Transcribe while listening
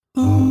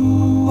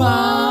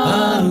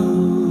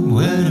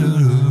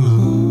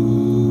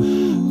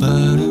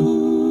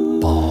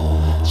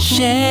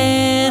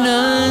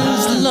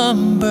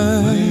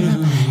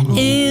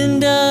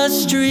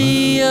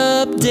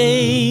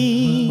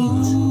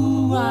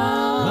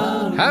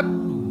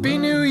Happy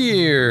New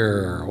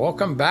Year!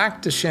 Welcome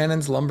back to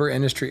Shannon's Lumber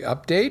Industry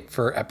Update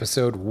for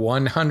episode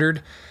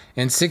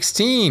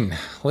 116.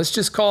 Let's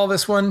just call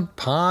this one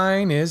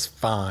Pine is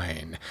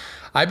Fine.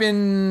 I've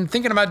been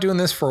thinking about doing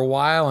this for a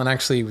while, and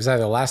actually it was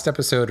either last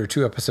episode or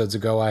 2 episodes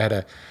ago I had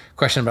a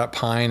question about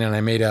pine, and I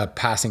made a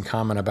passing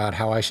comment about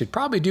how I should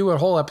probably do a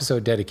whole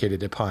episode dedicated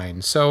to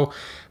pine. So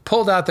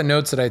pulled out the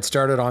notes that I'd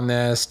started on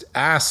this,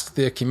 asked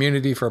the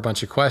community for a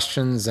bunch of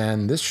questions,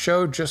 and this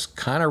show just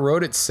kind of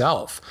wrote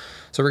itself.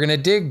 So we're going to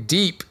dig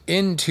deep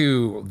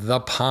into the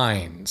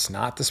pines,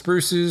 not the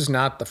spruces,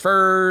 not the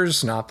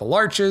firs, not the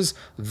larches,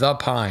 the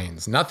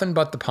pines, nothing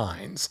but the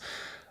pines.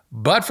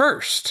 But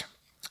first,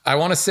 I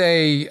want to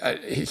say a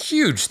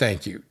huge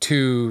thank you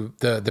to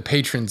the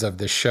patrons of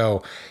this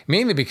show,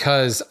 mainly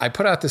because I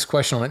put out this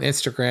question on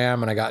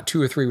Instagram and I got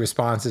 2 or 3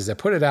 responses. I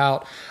put it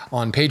out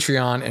on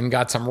Patreon and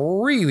got some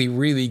really,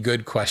 really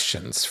good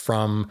questions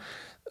from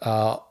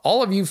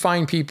all of you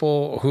fine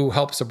people who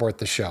help support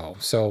the show.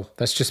 So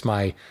that's just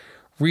my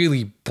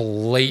really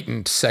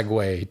blatant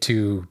segue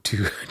to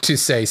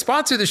say,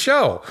 sponsor the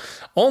show.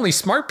 Only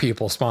smart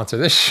people sponsor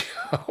this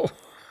show.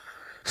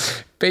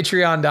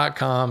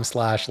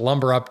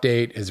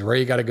 Patreon.com/lumberupdate is where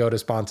you got to go to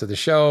sponsor the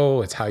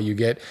show. It's how you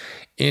get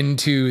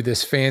into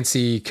this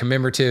fancy,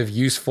 commemorative,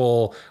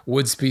 useful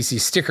wood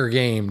species sticker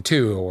game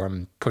too, where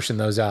I'm pushing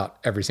those out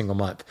every single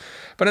month.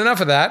 But enough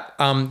of that.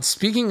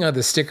 Speaking of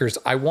the stickers,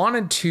 I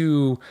wanted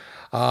to,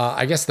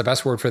 I guess the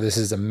best word for this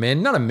is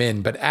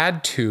but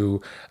add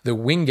to the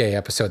Wingay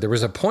episode. There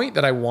was a point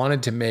that I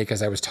wanted to make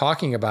as I was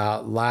talking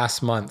about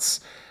last month's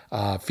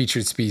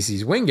featured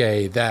species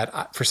Wingay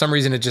that for some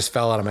reason it just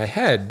fell out of my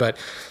head. But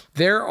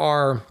there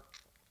are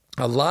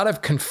a lot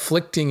of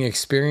conflicting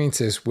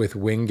experiences with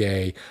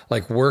Wingay,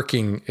 like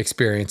working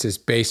experiences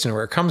based on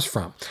where it comes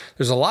from.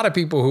 There's a lot of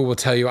people who will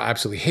tell you, I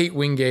absolutely hate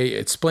Wingay.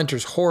 It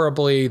splinters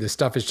horribly. The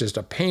stuff is just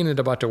a pain in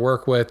the butt to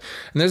work with.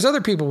 And there's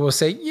other people who will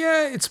say,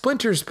 yeah, it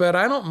splinters, but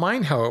I don't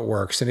mind how it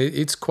works. And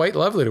it's quite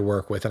lovely to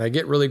work with. And I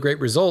get really great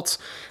results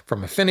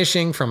from a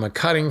finishing, from a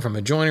cutting, from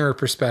a joinery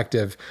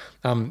perspective.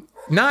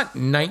 Not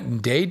night and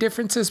day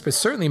differences, but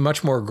certainly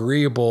much more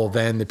agreeable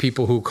than the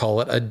people who call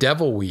it a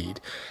devil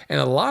weed.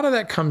 And a lot of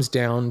that comes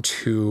down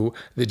to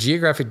the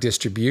geographic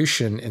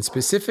distribution and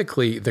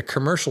specifically the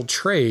commercial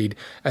trade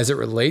as it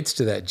relates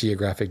to that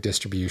geographic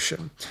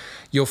distribution.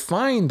 You'll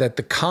find that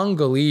the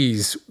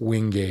Congolese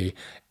Wingay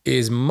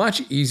is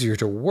much easier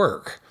to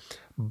work.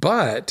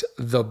 But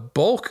the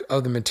bulk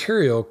of the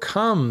material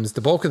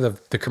the bulk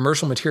of the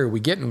commercial material we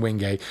get in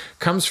Wingay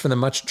comes from the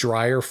much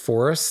drier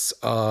forests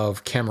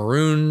of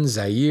Cameroon,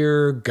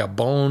 Zaire,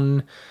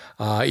 Gabon,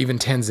 even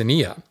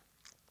Tanzania.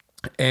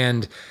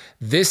 And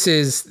there's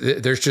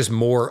just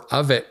more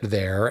of it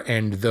there.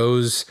 And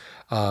those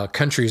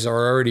countries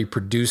are already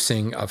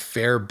producing a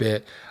fair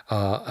bit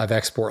of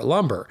export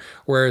lumber.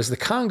 Whereas the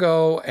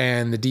Congo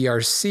and the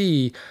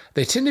DRC,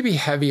 they tend to be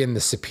heavy in the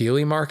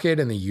sapele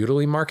market and the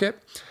Udall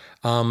market.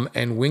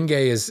 And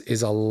Wingay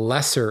is a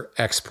lesser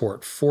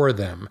export for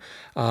them.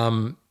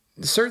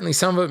 Certainly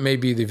some of it may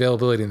be the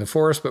availability in the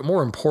forest, but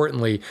more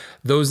importantly,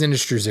 those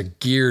industries are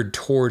geared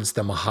towards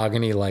the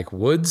mahogany-like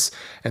woods,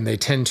 and they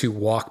tend to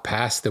walk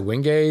past the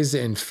Wingays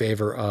in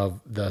favor of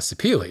the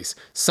sapeles.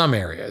 Some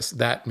areas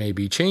that may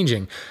be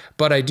changing,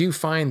 but I do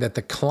find that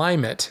the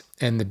climate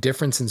and the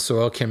difference in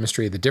soil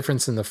chemistry, the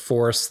difference in the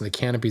forests and the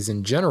canopies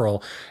in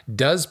general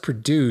does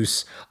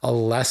produce a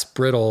less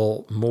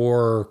brittle,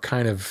 more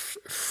kind of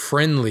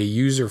friendly,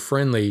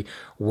 user-friendly,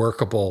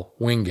 workable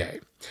Wingay.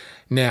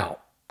 Now,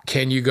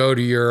 can you go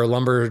to your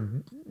lumber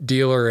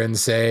dealer and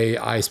say,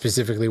 I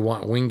specifically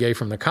want Wingay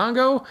from the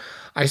Congo?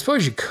 I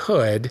suppose you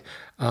could.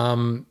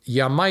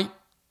 You might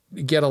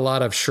get a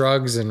lot of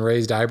shrugs and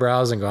raised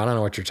eyebrows and go, I don't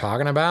know what you're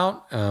talking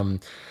about.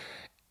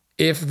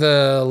 If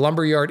the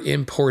lumberyard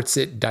imports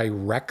it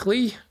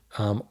directly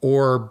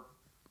or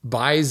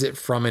buys it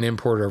from an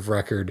importer of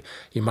record,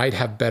 you might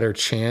have better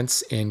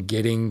chance in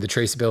getting the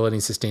traceability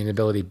and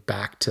sustainability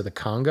back to the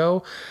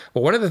Congo.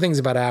 But one of the things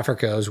about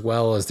Africa as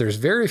well is there's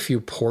very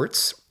few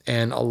ports,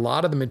 and a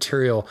lot of the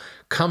material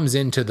comes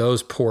into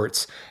those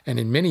ports and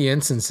in many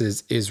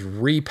instances is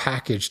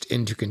repackaged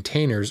into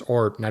containers,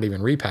 or not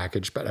even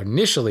repackaged, but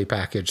initially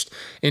packaged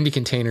into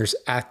containers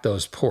at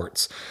those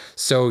ports.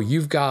 So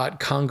you've got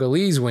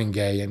Congolese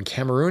Wingay and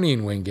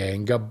Cameroonian Wingay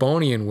and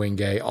Gabonian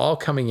Wingay all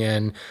coming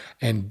in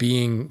and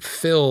being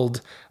filled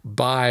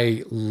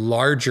by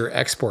larger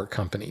export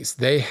companies.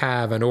 They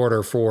have an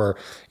order for,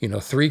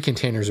 3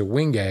 containers of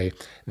Wingay.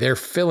 They're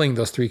filling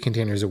those 3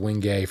 containers of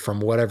Wingay from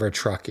whatever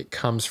truck it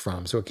comes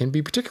from. So it can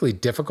be particularly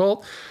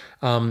difficult.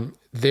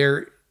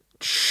 There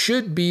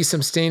should be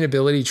some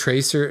sustainability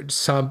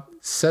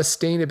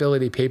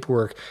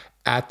paperwork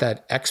at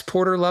that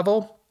exporter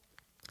level,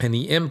 and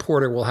the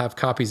importer will have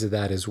copies of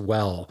that as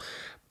well.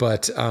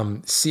 But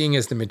seeing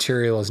as the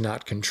material is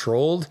not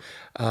controlled,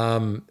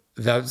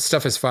 that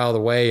stuff is filed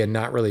away and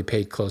not really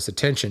paid close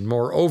attention.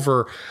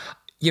 Moreover,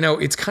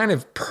 it's kind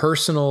of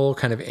personal,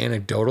 kind of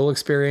anecdotal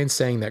experience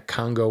saying that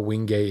Congo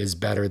Wenge is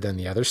better than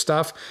the other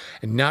stuff,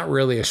 and not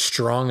really a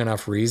strong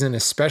enough reason,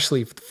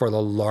 especially for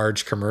the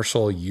large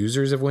commercial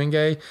users of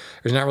Wenge.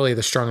 There's not really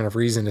the strong enough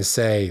reason to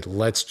say,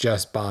 let's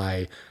just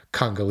buy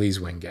Congolese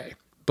Wenge.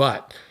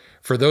 But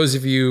for those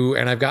of you,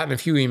 and I've gotten a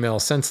few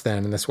emails since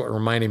then, and that's what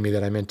reminded me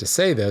that I meant to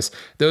say this,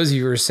 those of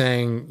you who are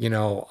saying,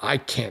 I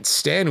can't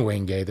stand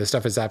Wenge. This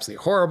stuff is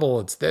absolutely horrible.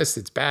 It's this,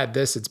 it's bad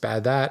this, it's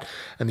bad that.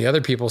 And the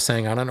other people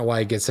saying, I don't know why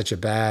it gets such a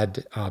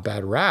bad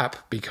rap,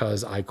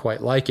 because I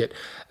quite like it.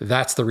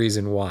 That's the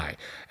reason why.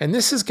 And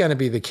this is going to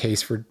be the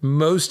case for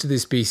most of the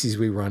species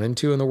we run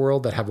into in the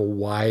world that have a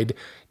wide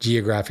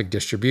geographic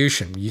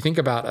distribution. You think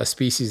about a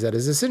species that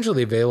is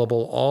essentially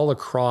available all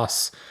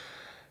across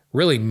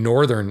really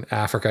northern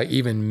Africa,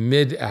 even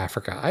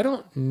mid-Africa. I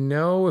don't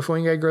know if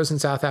Wenge grows in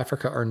South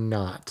Africa or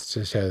not,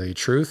 to tell you the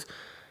truth.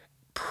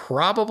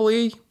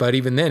 Probably, but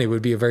even then it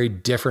would be a very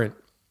different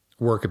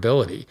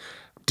workability.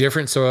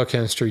 Different soil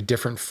chemistry,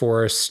 different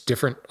forests,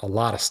 a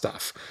lot of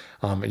stuff.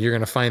 And you're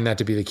going to find that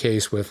to be the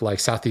case with like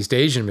Southeast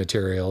Asian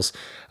materials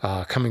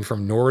coming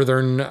from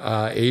northern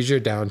Asia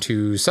down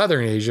to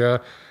southern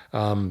Asia.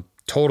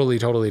 Totally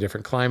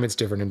different climates,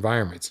 different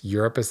environments.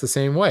 Europe is the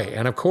same way.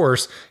 And of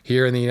course,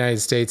 here in the United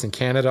States and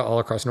Canada, all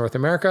across North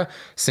America,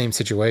 same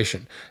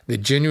situation. The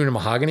genuine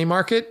mahogany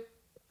market,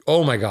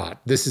 oh my God,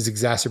 this is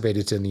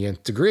exacerbated to the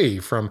nth degree,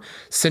 from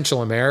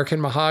Central American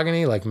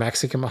mahogany, like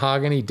Mexican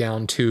mahogany,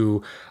 down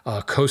to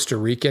Costa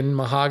Rican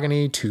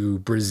mahogany, to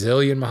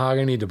Brazilian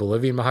mahogany, to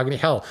Bolivian mahogany,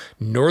 hell,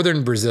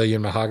 Northern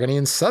Brazilian mahogany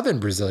and Southern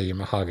Brazilian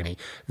mahogany.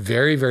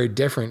 Very, very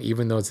different,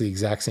 even though it's the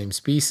exact same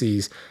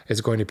species.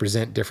 It's going to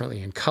present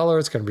differently in color.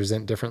 It's going to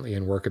present differently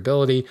in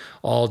workability,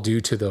 all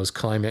due to those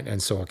climate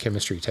and soil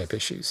chemistry type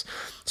issues.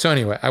 So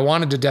anyway, I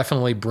wanted to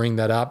definitely bring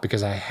that up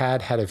because I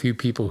had a few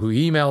people who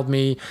emailed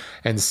me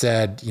and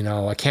said,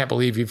 I can't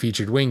believe you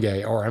featured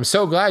Wenge, or I'm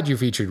so glad you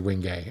featured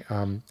Wenge.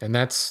 And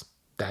that's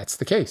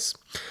the case.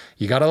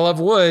 You got to love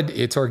wood.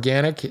 It's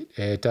organic.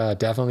 It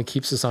definitely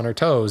keeps us on our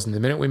toes. And the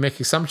minute we make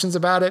assumptions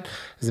about it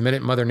is the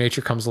minute Mother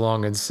Nature comes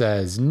along and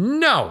says,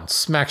 no,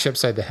 smacks you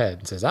upside the head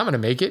and says, I'm going to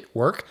make it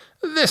work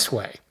this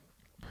way.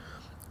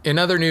 In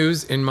other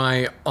news, in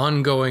my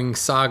ongoing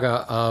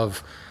saga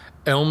of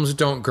elms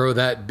don't grow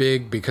that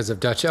big because of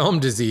Dutch elm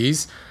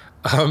disease,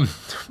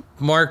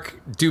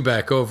 Mark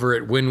Dubeck over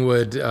at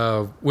Winwood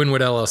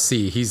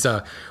LLC. He's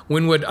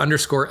Winwood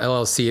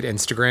 _LLC at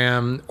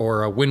Instagram,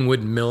 or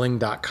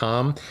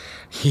winwoodmilling.com.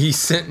 He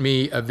sent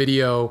me a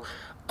video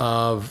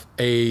of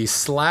a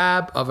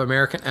slab of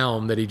American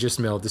elm that he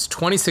just milled. It's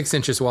 26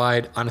 inches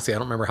wide. Honestly, I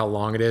don't remember how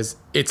long it is.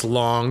 It's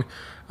long.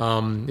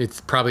 It's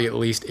probably at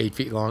least 8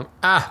 feet long.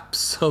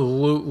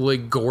 Absolutely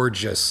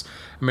gorgeous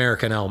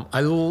American elm.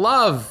 I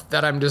love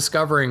that I'm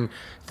discovering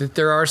that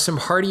there are some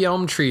hardy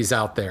elm trees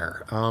out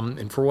there.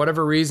 And for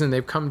whatever reason,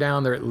 they've come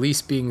down. They're at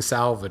least being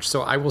salvaged.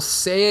 So I will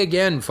say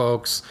again,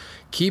 folks,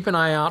 keep an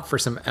eye out for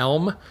some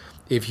elm.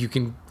 If you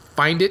can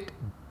find it,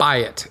 buy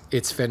it.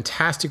 It's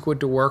fantastic wood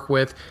to work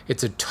with.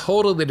 It's a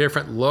totally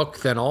different look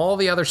than all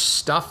the other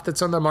stuff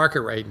that's on the market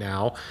right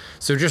now.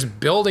 So just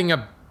building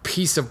a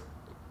piece of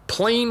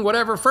plain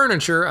whatever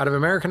furniture out of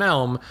American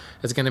elm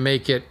is going to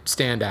make it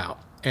stand out.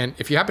 And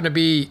if you happen to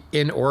be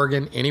in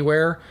Oregon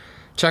anywhere,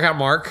 check out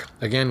Mark,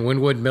 again,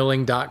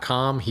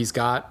 winwoodmilling.com. He's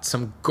got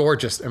some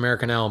gorgeous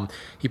American elm.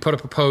 He put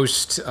up a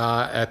post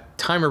at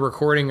time of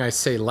recording, I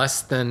say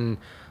less than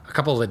a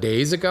couple of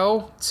days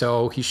ago.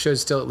 So he should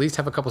still at least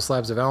have a couple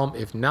slabs of elm.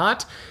 If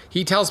not,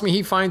 he tells me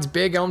he finds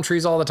big elm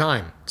trees all the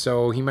time.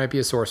 So he might be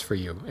a source for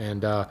you.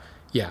 And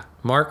yeah,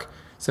 Mark,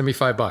 send me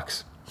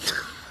 $5.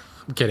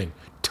 I'm kidding.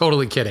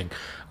 Totally kidding.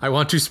 I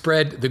want to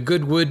spread the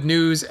good wood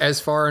news as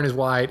far and as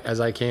wide as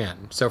I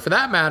can. So for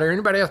that matter,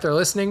 anybody out there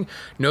listening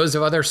knows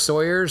of other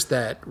sawyers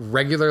that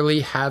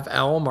regularly have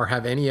elm or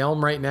have any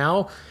elm right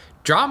now,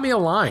 drop me a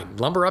line,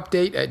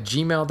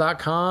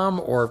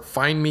 lumberupdate@gmail.com, or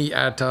find me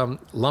at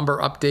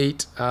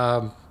lumberupdate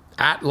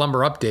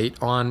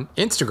on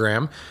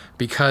Instagram,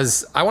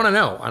 because I want to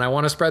know and I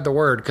want to spread the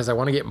word, because I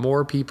want to get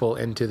more people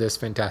into this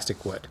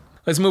fantastic wood.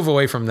 Let's move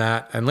away from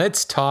that and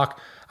let's talk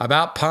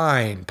about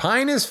pine.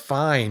 Pine is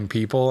fine,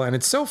 people. And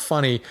it's so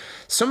funny.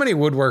 So many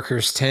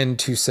woodworkers tend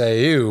to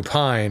say, ew,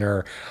 pine.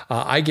 Or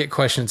I get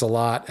questions a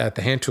lot at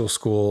the hand tool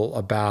school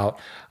about,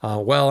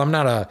 well, I'm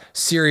not a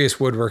serious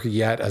woodworker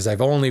yet as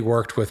I've only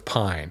worked with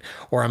pine.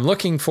 Or I'm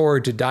looking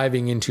forward to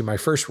diving into my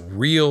first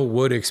real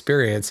wood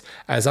experience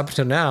as up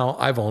to now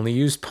I've only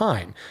used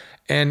pine.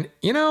 And,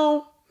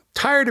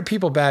 tired of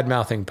people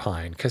bad-mouthing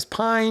pine, because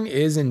pine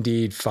is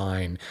indeed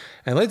fine.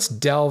 And let's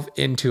delve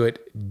into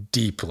it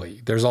deeply.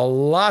 There's a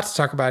lot to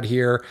talk about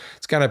here.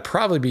 It's going to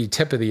probably be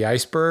tip of the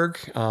iceberg.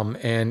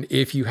 And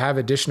if you have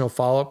additional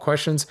follow-up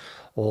questions,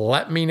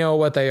 let me know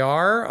what they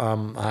are.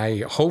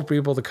 I hope to be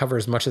able to cover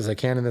as much as I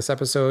can in this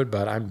episode,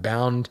 but I'm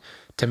bound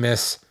to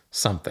miss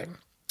something.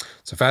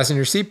 So fasten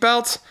your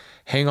seatbelts,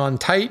 hang on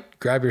tight,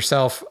 grab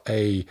yourself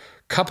a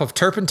cup of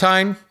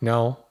turpentine.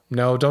 No,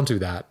 don't do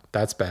that.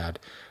 That's bad.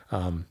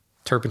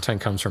 Turpentine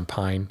comes from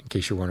pine, in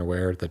case you weren't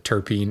aware. The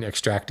terpene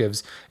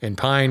extractives in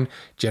pine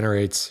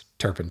generates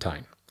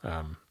turpentine.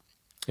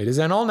 It is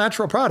an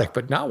all-natural product,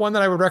 but not one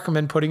that I would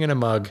recommend putting in a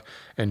mug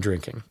and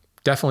drinking.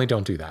 Definitely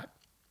don't do that.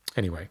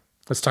 Anyway,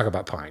 let's talk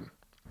about pine.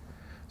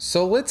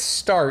 So let's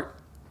start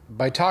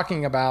by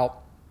talking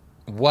about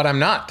what I'm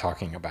not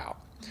talking about.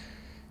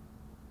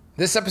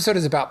 This episode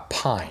is about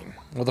pine.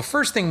 Well, the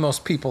first thing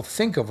most people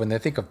think of when they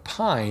think of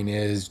pine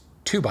is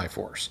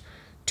 2x4s,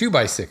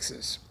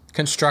 2x6s,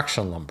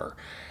 construction lumber.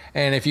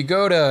 And if you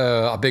go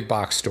to a big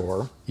box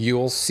store,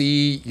 you'll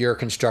see your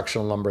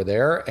construction lumber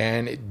there,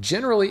 and it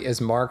generally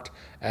is marked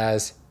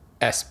as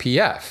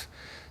SPF.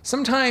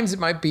 Sometimes it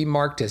might be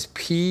marked as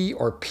P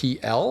or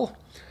PL.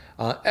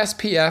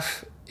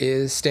 SPF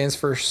stands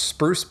for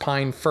spruce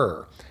pine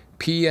fir.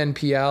 P and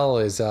PL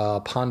is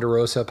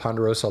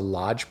ponderosa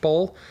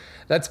lodgepole.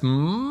 That's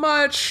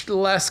much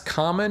less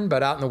common,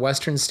 but out in the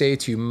western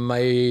states, you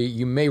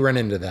may run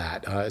into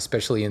that,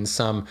 especially in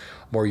some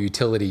more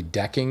utility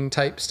decking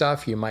type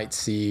stuff. You might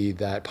see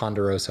that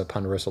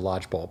ponderosa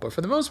lodgepole. But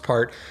for the most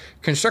part,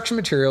 construction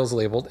material is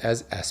labeled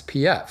as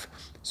SPF,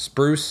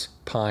 spruce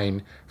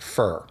pine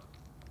fir.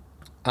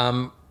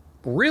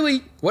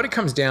 Really, what it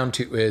comes down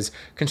to is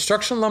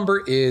construction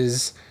lumber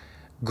is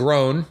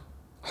grown,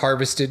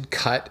 harvested,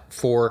 cut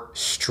for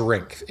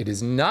strength. It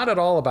is not at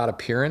all about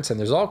appearance, and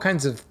there's all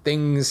kinds of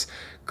things,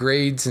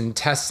 grades and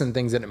tests and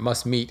things that it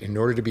must meet in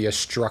order to be a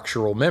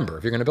structural member.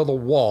 If you're going to build a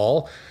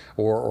wall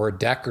or a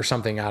deck or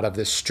something out of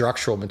this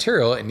structural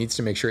material, it needs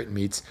to make sure it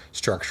meets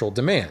structural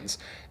demands.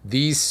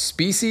 These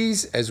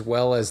species, as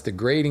well as the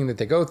grading that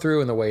they go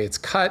through and the way it's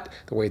cut,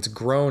 the way it's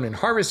grown and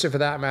harvested for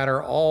that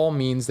matter, all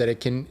means that it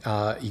can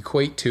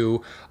equate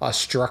to a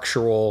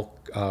structural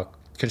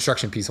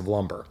construction piece of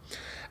lumber.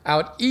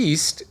 Out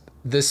east,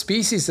 the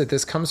species that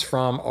this comes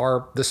from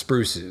are the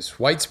spruces: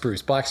 white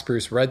spruce, black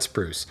spruce, red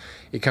spruce.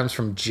 It comes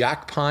from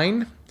jack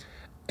pine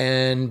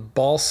and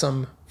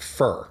balsam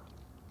fir.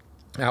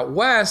 Out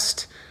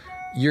west,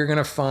 you're going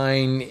to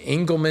find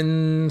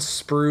Engelmann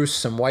spruce,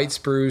 some white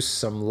spruce,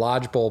 some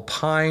lodgepole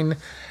pine,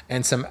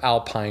 and some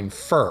alpine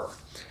fir.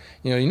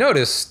 You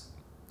notice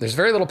there's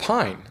very little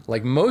pine.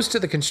 Like, most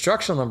of the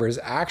construction lumber is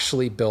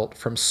actually built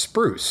from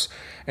spruce.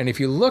 And if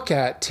you look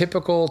at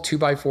typical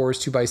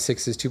 2x4s,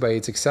 2x6s,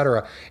 2x8s,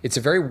 etc., it's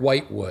a very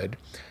white wood.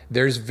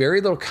 There's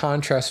very little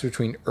contrast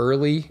between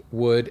early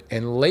wood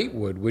and late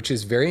wood, which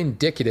is very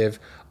indicative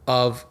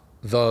of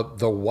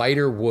the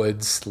whiter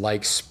woods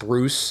like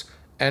spruce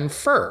and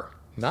fir.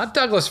 Not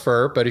Douglas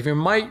fir, but if you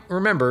might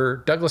remember,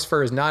 Douglas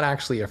fir is not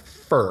actually a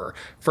fir.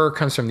 Fir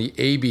comes from the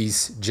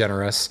Abies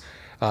genre,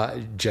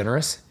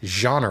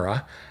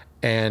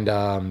 and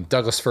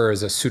Douglas fir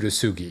is a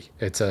pseudotsugi.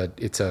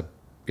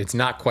 It's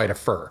not quite a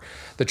fir.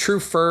 The true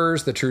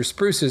firs, the true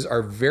spruces,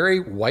 are very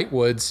white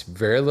woods,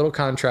 very little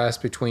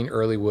contrast between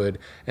early wood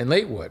and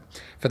late wood.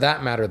 For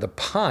that matter, the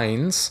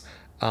pines,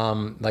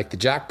 like the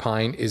jack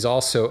pine, is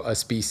also a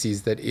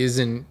species that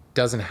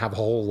doesn't have a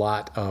whole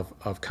lot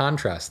of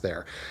contrast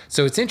there.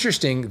 So it's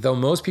interesting, though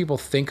most people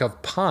think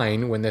of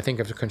pine when they think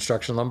of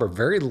construction lumber,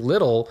 very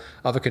little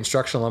of a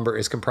construction lumber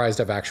is comprised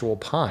of actual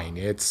pine.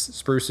 It's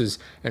spruces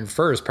and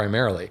firs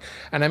primarily.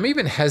 And I'm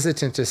even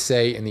hesitant to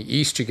say in the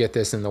east you get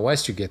this, in the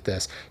west you get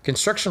this.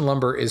 Construction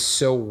lumber is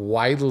so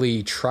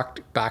widely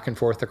trucked back and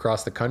forth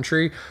across the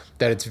country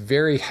that it's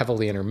very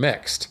heavily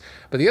intermixed.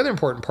 But the other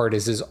important part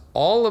is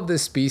all of the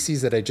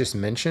species that I just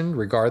mentioned,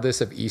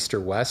 regardless of east or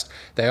west,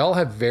 they all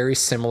have very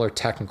similar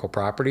technical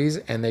properties,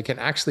 and they can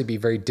actually be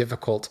very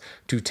difficult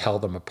to tell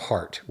them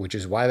apart, which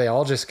is why they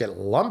all just get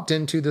lumped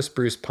into the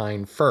spruce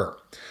pine fir.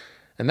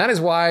 And that is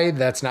why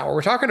that's not what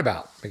we're talking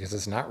about, because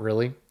it's not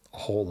really a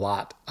whole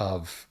lot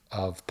of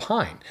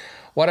pine.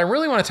 What I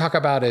really want to talk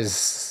about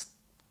is,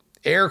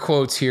 air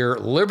quotes here,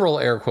 liberal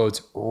air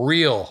quotes,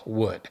 real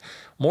wood.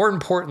 More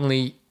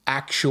importantly,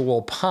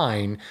 actual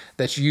pine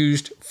that's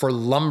used for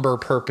lumber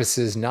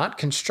purposes, not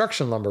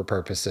construction lumber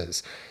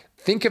purposes.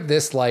 Think of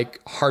this like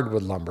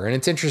hardwood lumber. And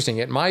it's interesting,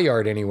 at my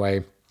yard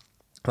anyway,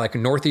 like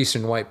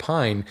northeastern white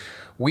pine,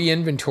 we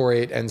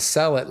inventory it and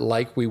sell it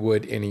like we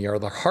would any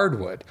other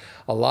hardwood.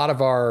 A lot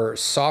of our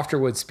softer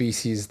wood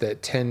species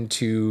that tend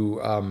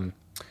to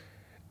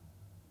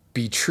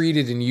be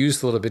treated and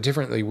used a little bit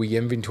differently, we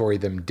inventory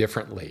them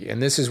differently.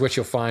 And this is what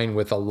you'll find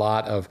with a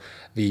lot of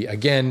the,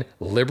 again,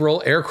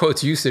 liberal air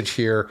quotes usage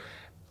here,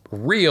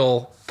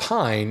 real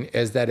pine,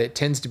 is that it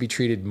tends to be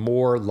treated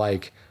more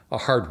like a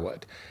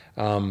hardwood.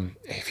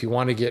 If you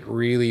want to get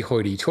really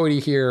hoity-toity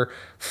here,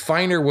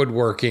 finer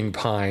woodworking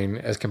pine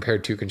as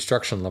compared to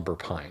construction lumber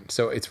pine.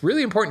 So it's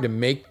really important to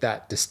make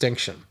that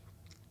distinction.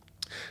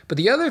 But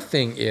the other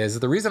thing is,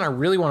 the reason I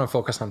really want to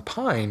focus on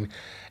pine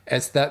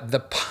is that the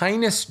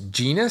Pinus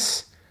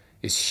genus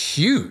is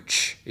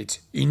huge. It's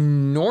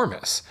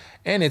enormous,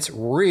 and it's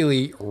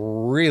really,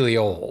 really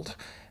old.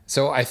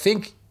 So I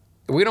think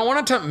we don't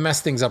want to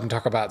mess things up and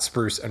talk about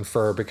spruce and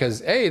fir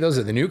because A, those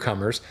are the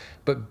newcomers,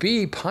 but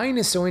B, pine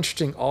is so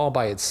interesting all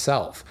by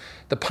itself.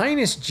 The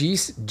Pinus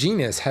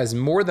genus has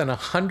more than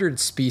 100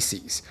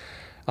 species.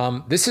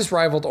 This is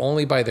rivaled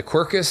only by the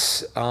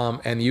Quercus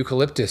and the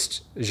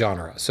eucalyptus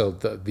genre, so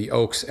the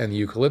oaks and the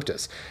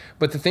eucalyptus.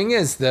 But the thing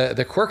is,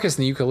 the Quercus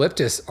and the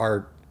eucalyptus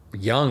are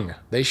young.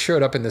 They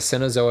showed up in the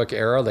Cenozoic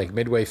era, like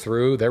midway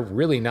through. They're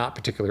really not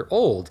particularly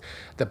old.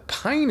 The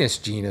Pinus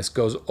genus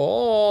goes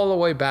all the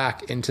way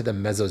back into the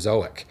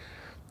Mesozoic.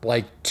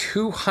 Like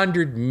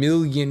 200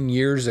 million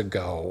years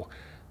ago,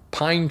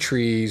 pine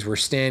trees were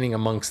standing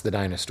amongst the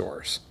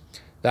dinosaurs.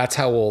 That's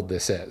how old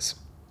this is.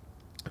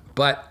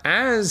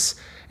 And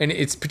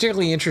it's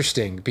particularly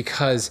interesting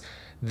because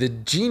the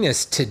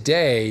genus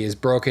today is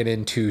broken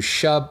into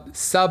sub-genera.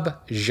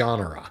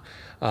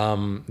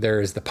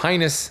 There is the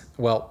Pinus.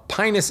 Well,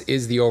 Pinus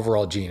is the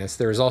overall genus.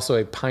 There is also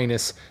a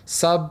Pinus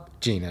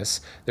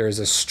subgenus. There is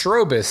a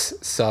Strobus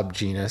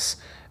subgenus,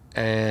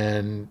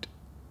 and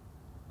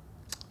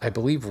I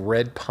believe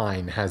red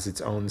pine has its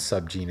own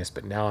subgenus,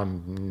 but now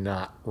I'm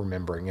not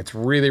remembering. It's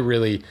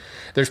really,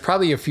 there's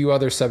probably a few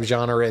other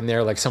subgenre in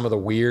there, like some of the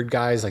weird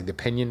guys, like the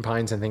pinyon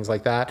pines and things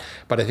like that.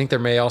 But I think there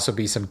may also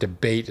be some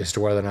debate as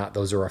to whether or not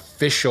those are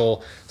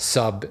official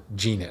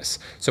subgenus.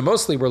 So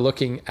mostly we're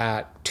looking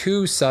at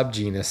two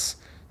subgenera,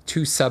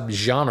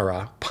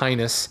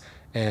 Pinus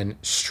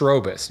and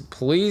Strobus.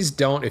 Please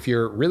don't, if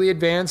you're really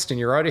advanced and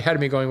you're already ahead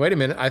of me going, wait a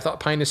minute, I thought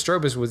Pinus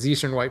strobus was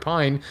eastern white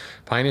pine.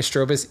 Pinus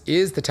strobus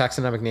is the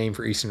taxonomic name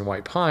for eastern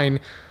white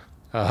pine.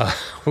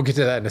 We'll get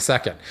to that in a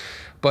second.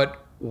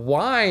 But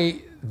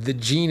why the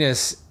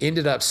genus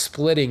ended up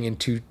splitting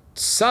into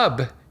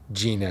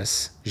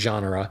subgenus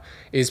genre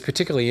is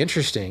particularly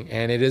interesting,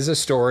 and it is a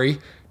story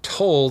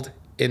told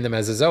in the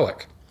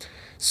Mesozoic.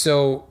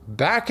 So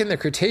back in the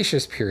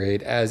Cretaceous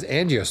period, as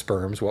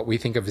angiosperms, what we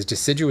think of as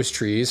deciduous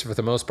trees, for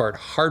the most part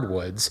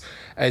hardwoods,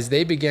 as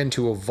they began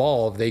to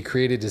evolve, they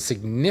created a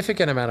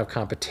significant amount of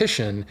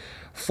competition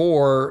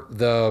for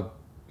the,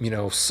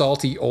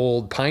 salty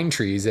old pine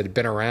trees that had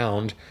been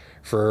around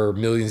for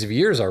millions of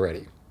years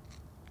already.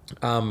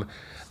 The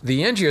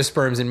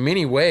angiosperms in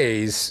many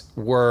ways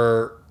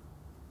were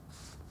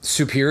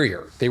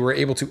superior. They were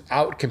able to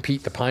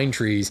outcompete the pine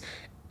trees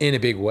in a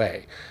big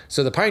way.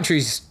 So the pine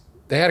trees,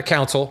 they had a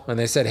council and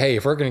they said, hey,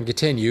 if we're going to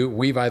continue,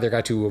 we've either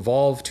got to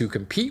evolve to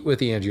compete with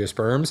the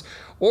angiosperms,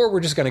 or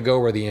we're just going to go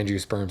where the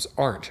angiosperms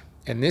aren't.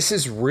 And this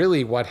is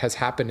really what has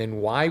happened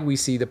and why we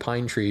see the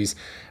pine trees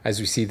as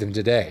we see them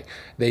today.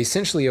 They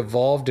essentially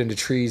evolved into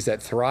trees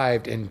that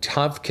thrived in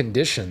tough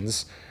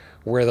conditions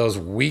where those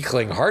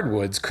weakling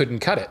hardwoods couldn't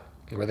cut it,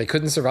 where they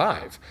couldn't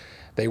survive.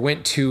 They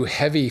went to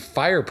heavy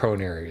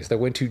fire-prone areas. They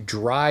went to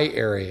dry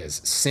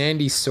areas,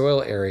 sandy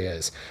soil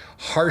areas,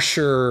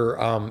 harsher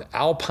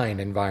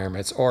alpine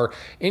environments, or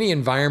any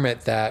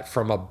environment that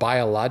from a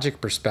biologic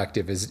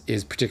perspective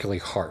is particularly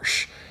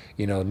harsh.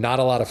 Not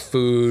a lot of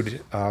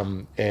food,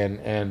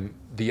 and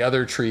the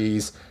other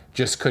trees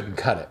just couldn't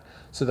cut it.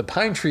 So the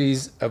pine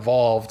trees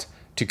evolved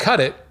to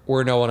cut it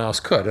where no one else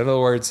could. In other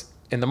words,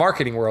 in the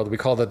marketing world, we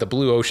call that the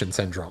blue ocean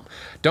syndrome.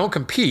 Don't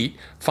compete.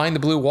 Find the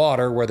blue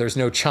water where there's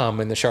no chum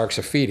and the sharks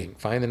are feeding.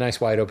 Find the nice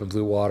wide open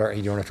blue water and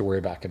you don't have to worry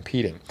about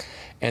competing.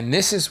 And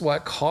this is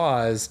what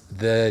caused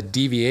the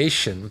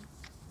deviation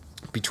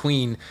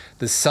between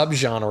the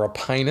subgenre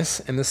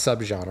Pinus and the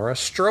subgenre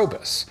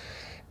Strobus.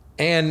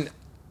 And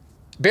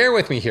bear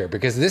with me here,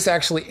 because this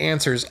actually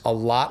answers a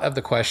lot of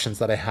the questions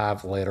that I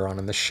have later on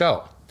in the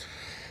show.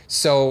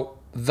 So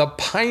the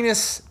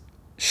Pinus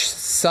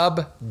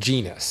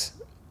subgenus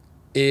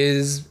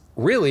is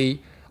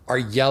really our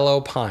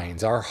yellow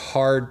pines, our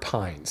hard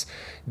pines.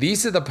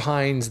 These are the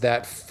pines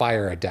that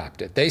fire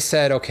adapted. They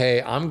said,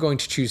 okay, I'm going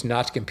to choose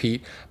not to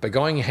compete by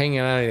going and hanging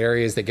out in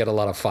areas that get a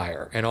lot of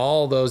fire. And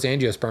all those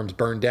angiosperms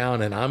burn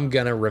down and I'm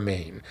going to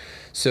remain.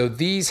 So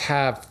these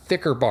have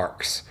thicker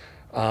barks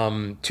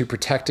to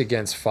protect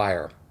against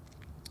fire.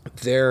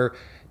 Their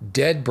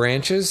dead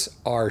branches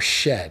are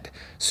shed.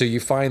 So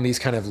you find these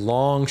kind of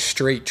long,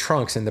 straight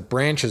trunks and the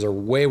branches are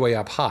way, way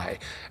up high.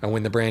 And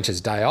when the branches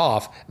die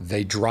off,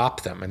 they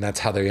drop them. And that's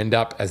how they end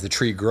up, as the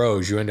tree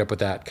grows, you end up with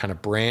that kind of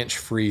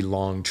branch-free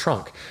long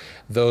trunk.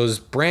 Those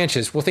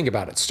branches, well, think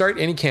about it. Start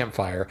any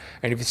campfire,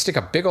 and if you stick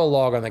a big old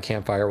log on the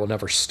campfire, it will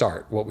never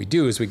start. What we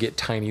do is we get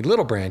tiny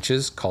little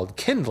branches called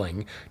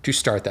kindling to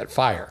start that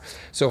fire.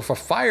 So if a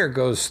fire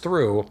goes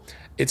through,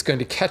 it's going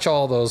to catch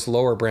all those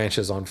lower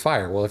branches on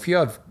fire. Well, if you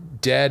have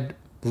dead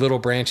little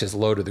branches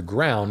low to the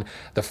ground,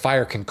 the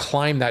fire can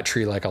climb that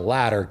tree like a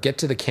ladder, get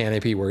to the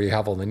canopy where you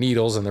have all the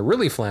needles and the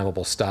really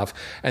flammable stuff,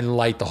 and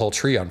light the whole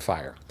tree on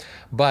fire.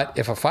 But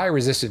if a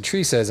fire-resistant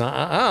tree says,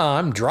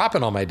 I'm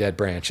dropping all my dead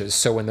branches,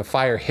 so when the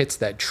fire hits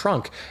that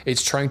trunk,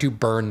 it's trying to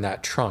burn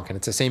that trunk. And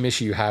it's the same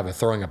issue you have with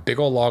throwing a big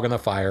old log on the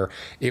fire.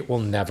 It will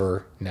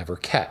never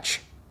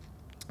catch.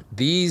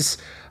 These,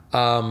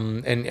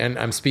 and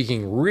I'm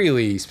speaking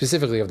really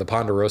specifically of the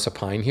ponderosa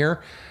pine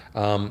here.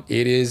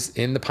 It is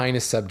in the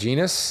Pinus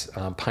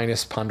subgenus,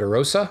 Pinus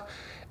ponderosa.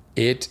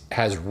 It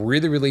has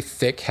really, really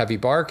thick, heavy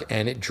bark,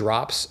 and it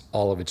drops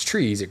all of its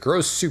trees. It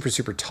grows super,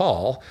 super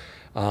tall.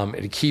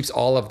 It keeps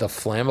all of the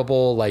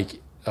flammable,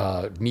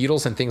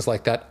 needles and things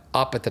like that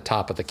up at the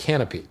top of the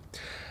canopy.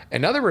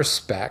 In other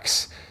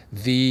respects,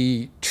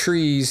 the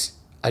trees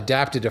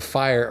adapted to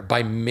fire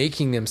by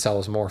making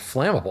themselves more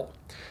flammable.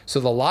 So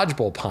the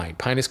lodgepole pine,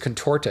 Pinus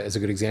contorta, is a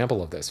good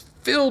example of this,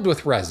 filled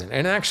with resin.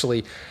 And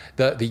actually,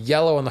 the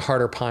yellow and the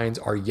harder pines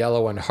are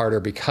yellow and harder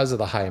because of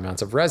the high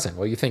amounts of resin.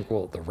 Well, you think,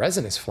 well, the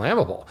resin is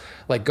flammable.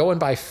 Like go and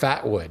buy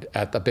fat wood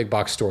at the big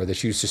box store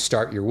that's used to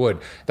start your wood.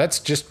 That's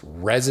just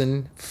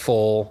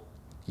resin-full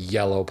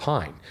yellow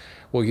pine.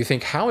 Well, you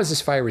think, how is this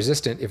fire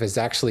resistant if it's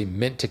actually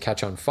meant to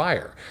catch on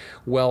fire?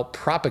 Well,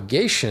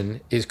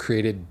 propagation is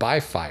created by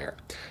fire.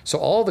 So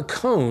all the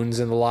cones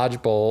in the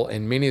lodgepole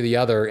and many of the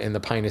other in the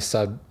Pinus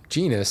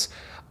subgenus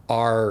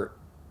are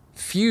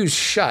fused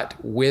shut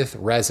with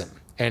resin.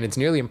 And it's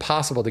nearly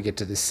impossible to get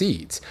to the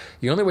seeds.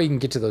 The only way you can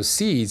get to those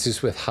seeds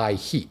is with high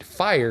heat.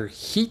 Fire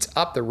heats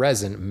up the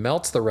resin,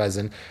 melts the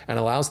resin, and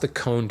allows the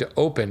cone to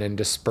open and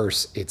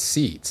disperse its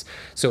seeds.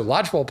 So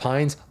lodgepole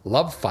pines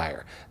love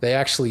fire. They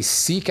actually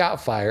seek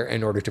out fire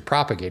in order to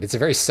propagate. It's a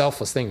very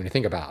selfless thing when you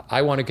think about it.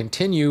 I want to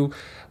continue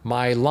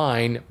my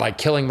line by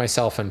killing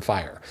myself in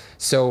fire.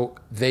 So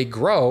they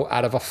grow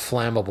out of a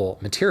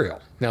flammable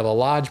material. Now, the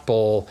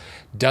lodgepole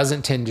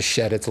doesn't tend to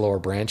shed its lower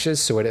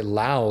branches, so it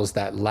allows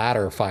that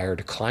ladder fire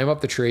to climb up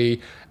the tree,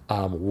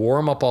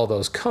 warm up all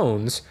those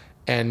cones,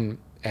 and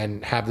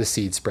have the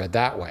seed spread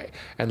that way.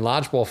 And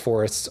lodgepole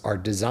forests are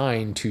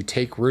designed to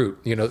take root.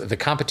 You know, the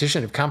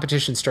competition, if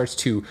competition starts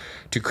to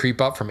creep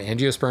up from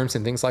angiosperms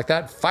and things like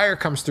that, fire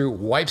comes through,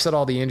 wipes out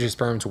all the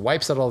angiosperms,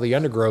 wipes out all the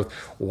undergrowth,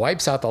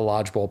 wipes out the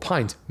lodgepole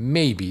pines.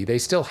 Maybe they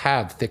still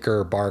have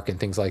thicker bark and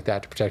things like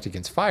that to protect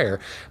against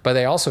fire, but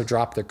they also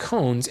drop their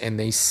cones and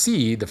they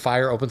seed, the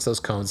fire opens those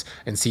cones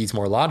and seeds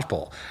more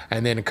lodgepole.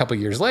 And then a couple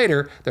years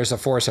later, there's a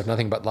forest of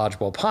nothing but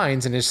lodgepole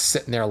pines and it's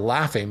sitting there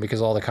laughing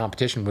because all the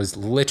competition was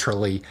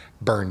literally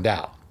burned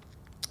out.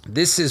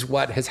 This is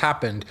what has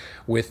happened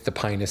with the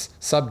Pinus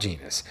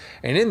subgenus.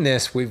 And in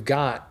this, we've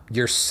got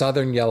your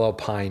southern yellow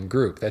pine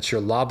group. That's your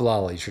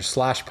loblollies, your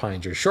slash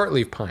pines, your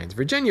shortleaf pines,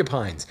 Virginia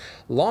pines,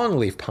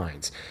 longleaf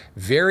pines.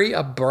 Very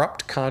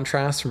abrupt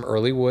contrast from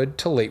early wood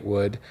to late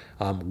wood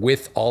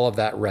with all of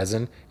that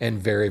resin, and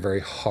very,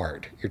 very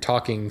hard. You're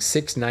talking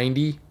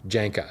 690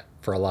 Janka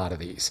for a lot of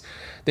these.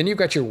 Then you've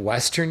got your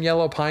western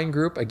yellow pine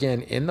group,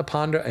 again, in the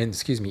Pinus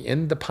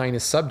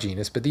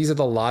subgenus, but these are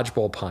the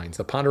lodgepole pines,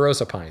 the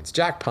ponderosa pines,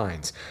 jack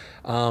pines,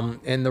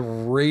 and the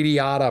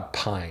radiata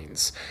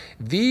pines.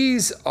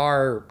 These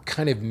are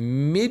kind of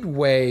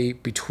midway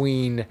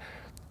between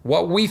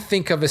what we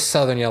think of as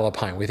southern yellow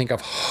pine. We think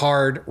of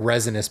hard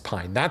resinous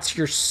pine. That's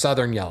your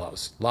southern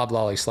yellows,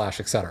 loblolly, slash,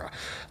 etc.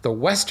 The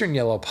western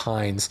yellow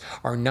pines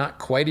are not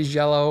quite as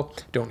yellow,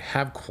 don't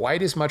have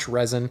quite as much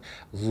resin,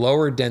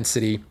 lower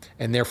density,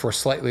 and therefore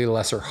slightly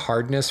lesser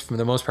hardness. For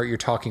the most part, you're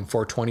talking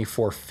 420,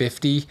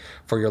 450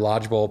 for your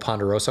lodgepole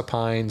ponderosa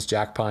pines,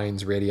 jack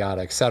pines,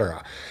 radiata,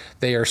 etc.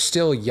 They are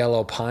still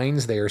yellow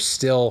pines. They are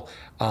still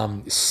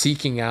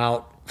seeking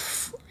out,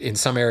 in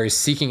some areas,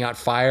 seeking out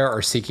fire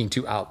or seeking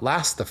to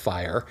outlast the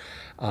fire,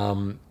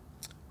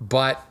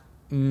 but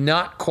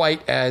not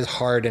quite as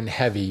hard and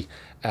heavy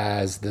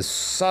as the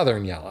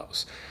southern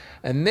yellows.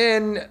 And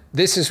then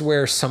this is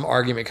where some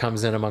argument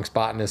comes in amongst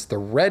botanists. The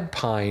red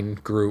pine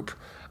group,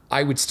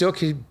 I would still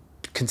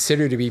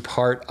consider to be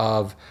part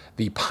of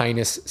the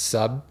Pinus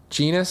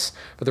subgenus,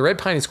 but the red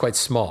pine is quite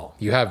small.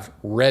 You have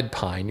red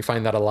pine, you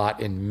find that a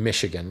lot in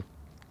Michigan,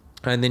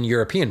 and then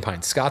European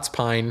pine, Scots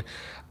pine,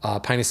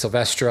 Pinus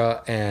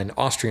sylvestre, and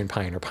Austrian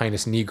pine, or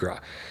Pinus nigra.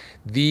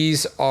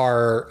 These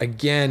are,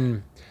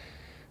 again,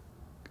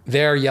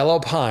 they're yellow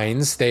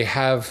pines. They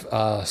have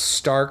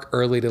stark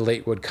early to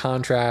late wood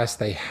contrast.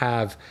 They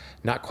have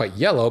not quite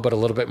yellow, but a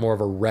little bit more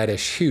of a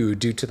reddish hue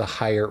due to the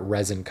higher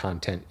resin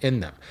content in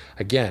them.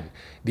 Again,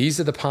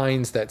 these are the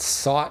pines that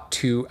sought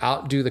to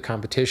outdo the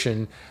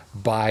competition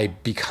by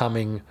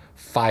becoming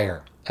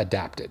fire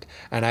adapted.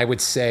 And I would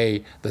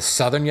say the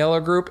southern yellow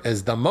group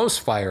is the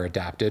most fire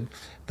adapted.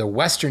 The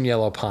western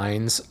yellow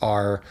pines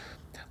are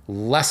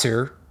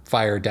lesser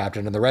fire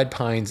adapted, and the red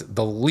pines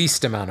the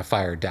least amount of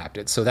fire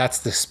adapted. So that's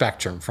the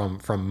spectrum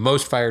from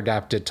most fire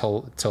adapted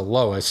to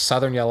lowest: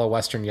 southern yellow,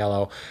 western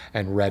yellow,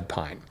 and red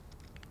pine.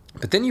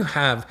 But then you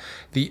have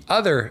the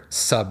other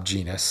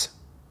subgenus,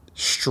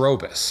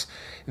 strobus.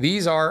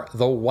 These are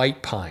the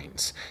white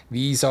pines.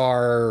 These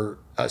are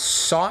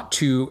sought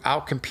to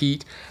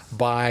outcompete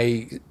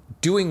by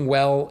doing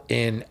well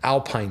in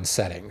alpine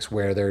settings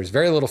where there's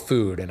very little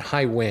food and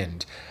high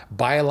wind,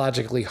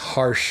 biologically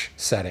harsh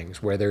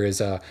settings where there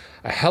is a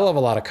hell of a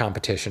lot of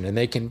competition, and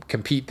they can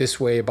compete this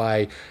way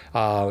by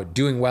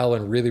doing well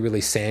in really,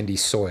 really sandy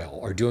soil,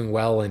 or doing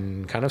well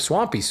in kind of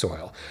swampy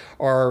soil,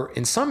 or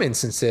in some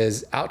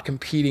instances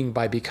outcompeting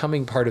by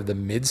becoming part of the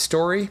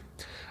mid-story,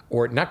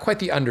 or not quite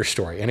the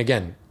understory. And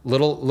again,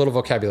 little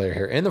vocabulary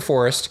here. In the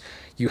forest,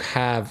 you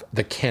have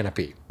the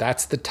canopy.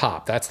 That's the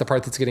top. That's the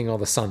part that's getting all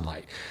the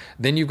sunlight.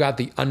 Then you've got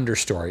the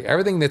understory.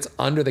 Everything that's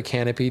under the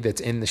canopy that's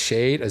in the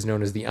shade is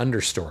known as the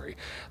understory.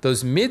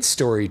 Those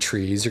mid-story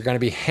trees are going to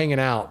be hanging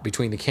out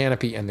between the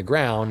canopy and the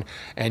ground,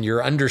 and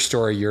your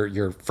understory,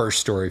 your first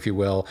story, if you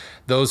will,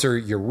 those are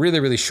your really,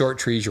 really short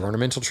trees, your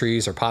ornamental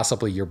trees, or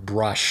possibly your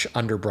brush,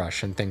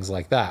 underbrush, and things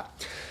like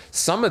that.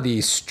 Some of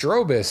these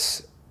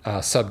strobus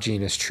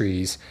subgenus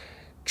trees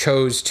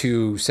chose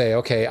to say,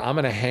 okay, I'm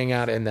going to hang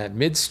out in that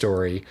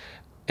mid-story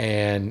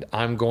and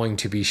I'm going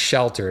to be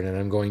sheltered and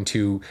I'm going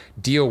to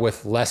deal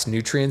with less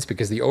nutrients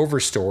because the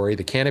overstory,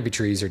 the canopy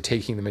trees, are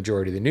taking the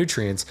majority of the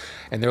nutrients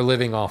and they're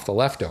living off the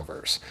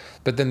leftovers.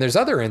 But then there's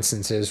other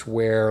instances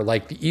where,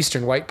 like the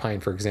eastern white pine,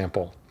 for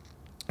example,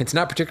 it's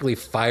not particularly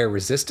fire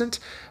resistant,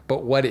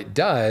 but what it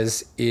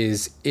does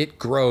is it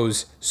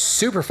grows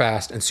super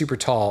fast and super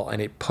tall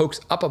and it pokes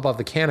up above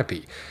the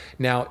canopy.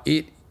 Now,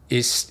 it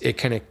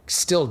can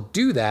still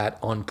do that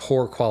on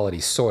poor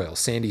quality soil,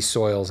 sandy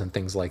soils and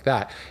things like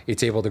that.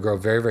 It's able to grow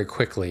very, very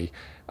quickly,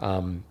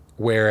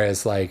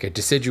 whereas like a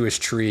deciduous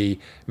tree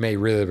may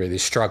really, really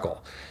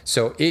struggle.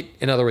 So it,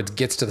 in other words,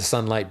 gets to the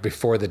sunlight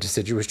before the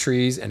deciduous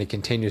trees and it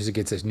continues to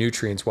get its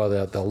nutrients while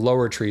the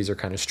lower trees are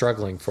kind of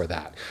struggling for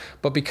that.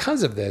 But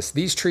because of this,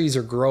 these trees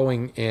are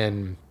growing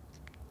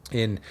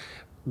in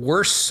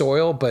worse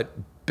soil, but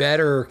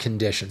better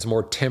conditions,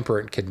 more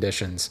temperate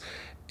conditions.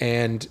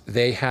 And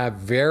they have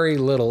very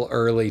little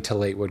early to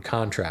late wood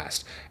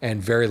contrast and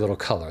very little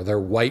color. They're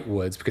white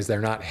woods because they're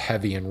not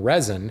heavy in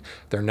resin.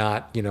 They're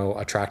not,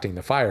 attracting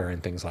the fire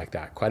and things like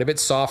that. Quite a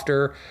bit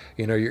softer.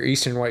 Your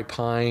eastern white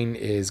pine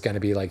is going to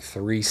be like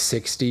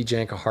 360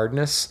 Janka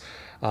hardness.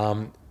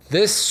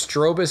 This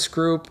strobus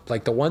group,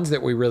 like the ones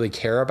that we really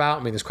care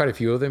about, I mean, there's quite a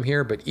few of them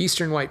here, but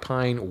eastern white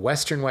pine,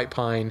 western white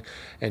pine,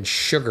 and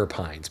sugar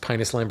pines,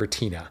 Pinus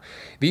lambertina.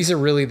 These are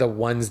really the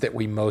ones that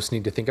we most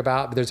need to think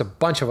about. But there's a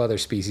bunch of other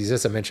species.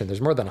 As I mentioned,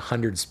 there's more than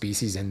 100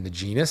 species in the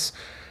genus.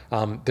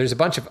 There's a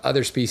bunch of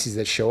other species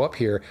that show up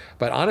here,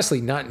 but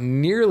honestly, not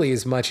nearly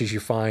as much as you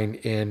find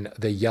in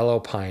the yellow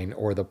pine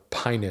or the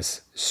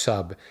Pinus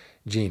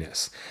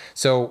subgenus.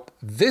 So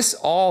this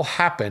all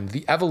happened.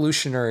 The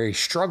evolutionary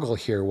struggle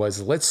here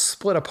was, let's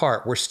split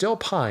apart. We're still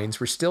pines.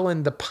 We're still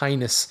in the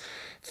Pinus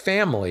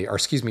family, or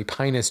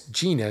Pinus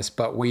genus,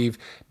 but we've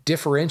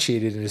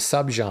differentiated into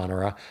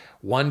subgenera,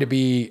 one to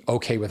be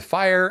okay with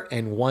fire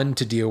and one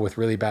to deal with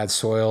really bad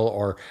soil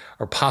or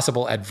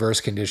possible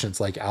adverse conditions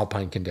like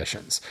alpine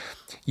conditions.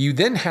 You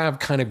then have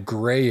kind of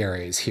gray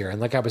areas here.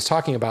 And like I was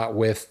talking about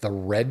with the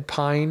red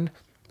pine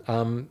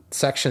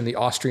section, the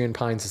Austrian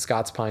pines, the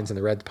Scots pines, and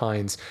the red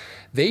pines,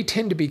 they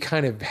tend to be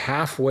kind of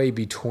halfway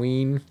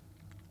between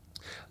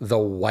the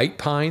white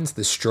pines,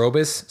 the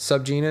strobus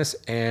subgenus,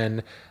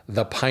 and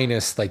the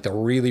Pinus, like the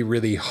really,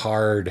 really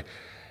hard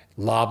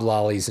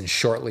loblollies and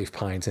shortleaf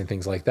pines and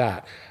things like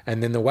that.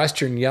 And then the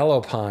western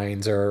yellow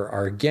pines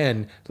are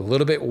again a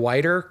little bit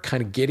whiter,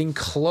 kind of getting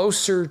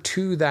closer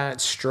to that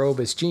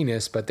strobus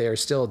genus, but they are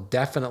still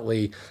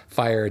definitely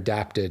fire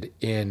adapted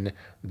in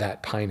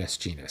that Pinus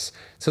genus.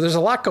 So there's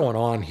a lot going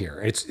on here.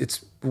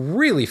 It's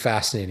really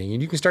fascinating,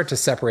 and you can start to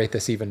separate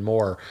this even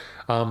more.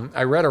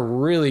 I read a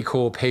really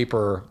cool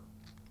paper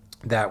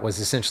that was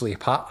essentially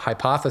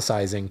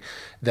hypothesizing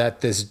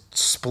that this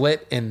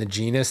split in the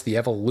genus, the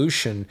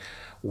evolution,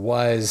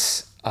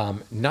 was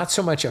not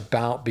so much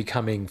about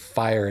becoming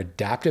fire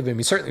adaptive. I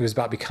mean, certainly it was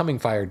about becoming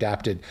fire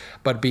adapted,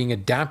 but being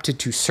adapted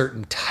to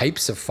certain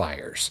types of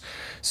fires.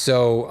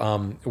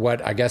 So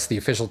what I guess the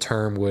official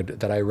term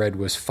that I read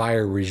was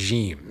fire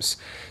regimes.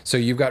 So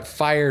you've got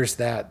fires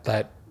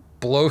that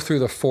blow through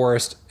the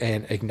forest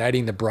and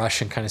igniting the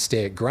brush and kind of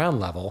stay at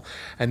ground level.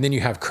 And then you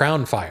have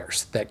crown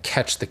fires that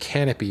catch the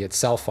canopy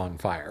itself on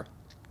fire.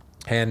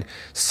 And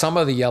some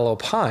of the yellow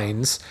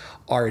pines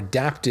are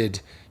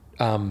adapted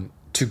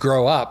to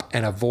grow up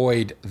and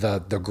avoid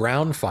the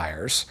ground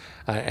fires,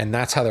 and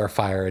that's how they're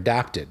fire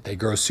adapted. They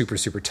grow super,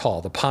 super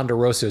tall. The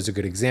ponderosa is a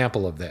good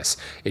example of this.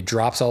 It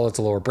drops all its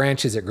lower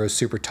branches, it grows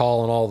super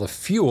tall, and all the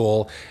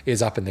fuel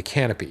is up in the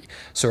canopy.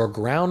 So a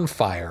ground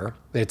fire,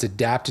 it's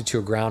adapted to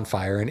a ground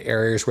fire in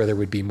areas where there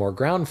would be more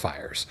ground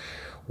fires,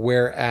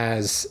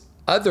 whereas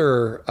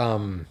other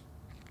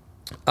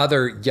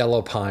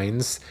yellow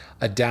pines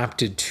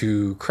adapted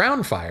to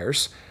crown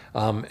fires.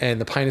 And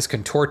the Pinus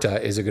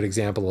contorta is a good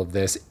example of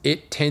this.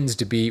 It tends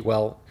to be,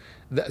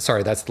 that's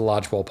the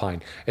lodgepole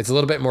pine. It's a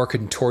little bit more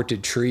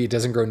contorted tree. It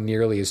doesn't grow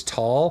nearly as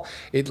tall.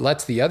 It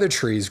lets the other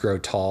trees grow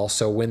tall.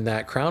 So when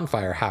that crown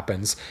fire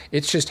happens,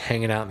 it's just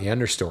hanging out in the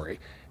understory,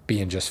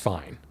 being just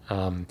fine.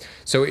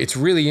 So it's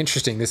really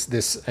interesting.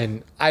 This,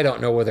 and I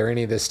don't know whether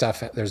any of this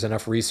stuff, there's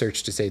enough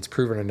research to say it's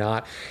proven or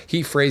not.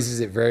 He phrases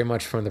it very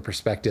much from the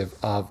perspective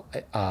of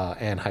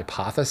an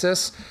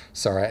hypothesis.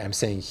 Sorry, I'm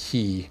saying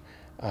he.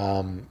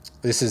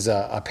 This is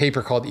a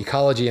paper called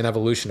Ecology and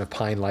Evolution of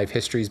Pine Life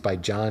Histories by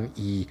John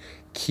E.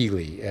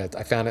 Keeley.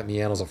 I found it in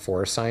the Annals of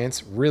Forest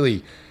Science.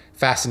 Really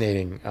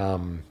fascinating.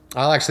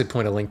 I'll actually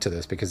point a link to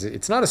this because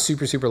it's not a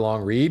super, super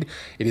long read.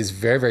 It is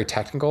very, very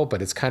technical,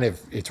 but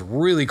it's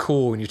really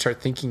cool when you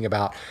start thinking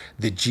about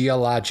the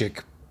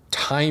geologic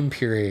time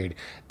period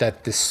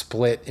that this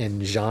split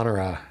in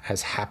genre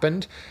has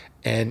happened.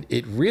 And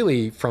it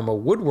really, from a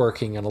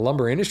woodworking and a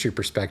lumber industry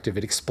perspective,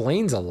 it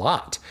explains a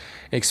lot.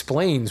 It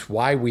explains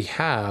why we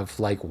have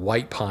like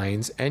white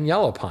pines and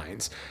yellow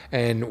pines,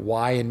 and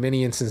why in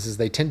many instances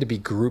they tend to be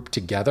grouped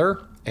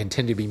together and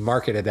tend to be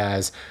marketed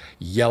as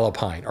yellow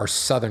pine or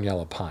southern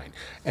yellow pine.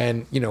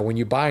 And when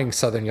you're buying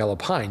southern yellow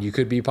pine, you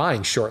could be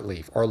buying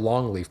shortleaf or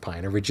longleaf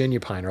pine or Virginia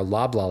pine or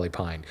loblolly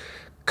pine,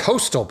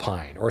 coastal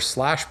pine or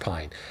slash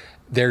pine.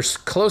 They're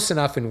close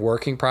enough in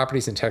working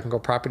properties and technical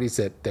properties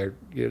that they're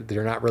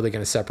not really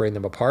going to separate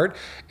them apart.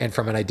 And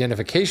from an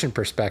identification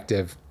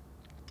perspective,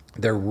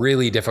 they're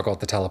really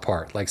difficult to tell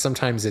apart. Like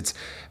sometimes it's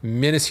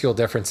minuscule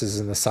differences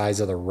in the size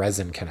of the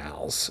resin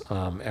canals,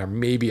 or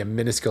maybe a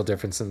minuscule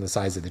difference in the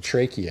size of the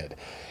tracheid.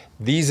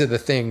 These are the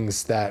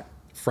things that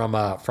from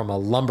a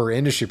lumber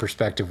industry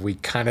perspective, we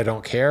kind of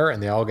don't care,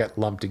 and they all get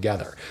lumped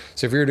together.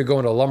 So if you were to go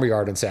into a lumber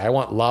yard and say, I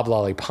want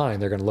loblolly pine,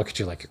 they're going to look at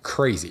you like you're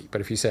crazy.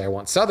 But if you say, I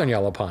want southern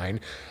yellow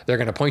pine, they're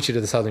going to point you to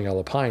the southern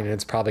yellow pine, and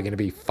it's probably going to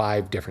be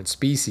 5 different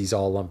species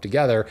all lumped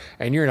together,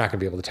 and you're not going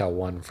to be able to tell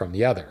one from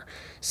the other.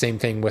 Same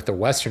thing with the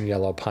western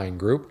yellow pine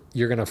group.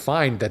 You're going to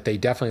find that they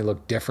definitely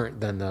look different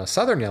than the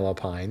southern yellow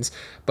pines,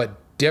 but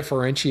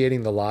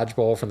differentiating the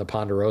lodgepole from the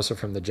ponderosa,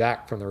 from the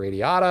jack, from the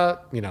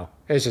radiata,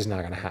 it's just not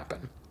going to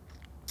happen.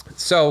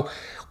 So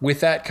with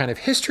that kind of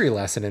history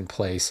lesson in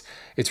place,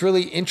 it's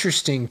really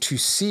interesting to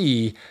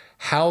see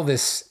how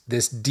this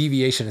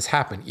deviation has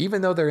happened.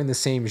 Even though they're in the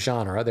same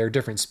genre, they're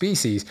different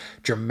species,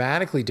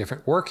 dramatically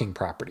different working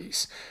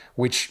properties,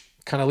 which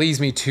kind of leads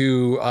me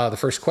to the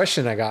first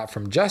question I got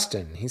from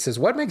Justin. He says,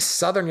 what makes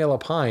southern yellow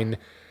pine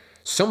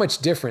so much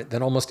different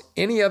than almost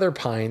any other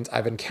pines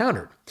I've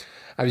encountered?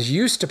 I was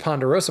used to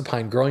ponderosa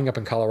pine growing up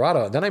in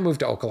Colorado. Then I moved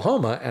to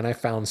Oklahoma and I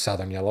found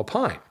southern yellow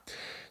pine.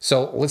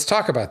 So let's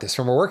talk about this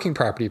from a working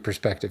property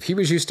perspective. He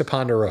was used to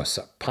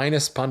ponderosa,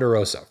 Pinus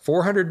ponderosa,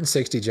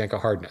 460 Janka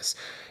hardness.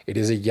 It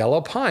is a yellow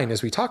pine,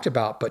 as we talked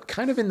about, but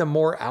kind of in the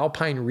more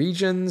alpine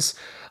regions.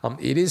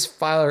 It is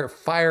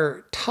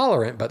fire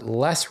tolerant, but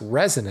less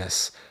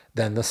resinous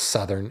than the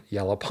southern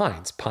yellow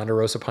pines.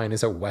 Ponderosa pine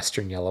is a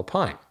western yellow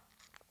pine.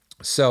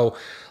 So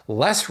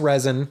less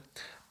resin,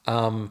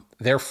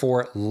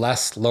 therefore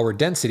less lower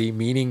density,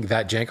 meaning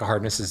that Janka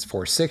hardness is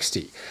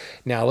 460.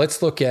 Now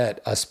let's look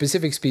at a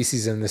specific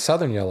species in the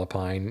southern yellow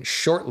pine,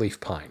 shortleaf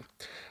pine.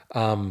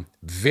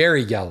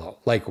 Very yellow.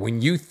 Like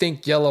when you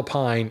think yellow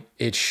pine,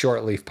 it's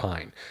shortleaf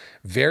pine.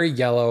 Very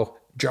yellow,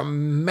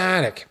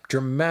 dramatic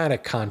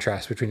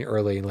contrast between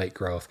early and late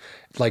growth,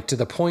 like to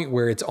the point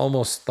where it's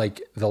almost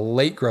like the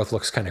late growth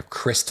looks kind of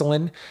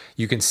crystalline.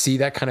 You can see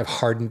that kind of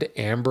hardened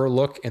amber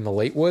look in the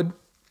late wood.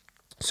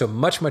 So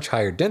much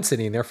higher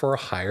density and therefore a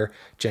higher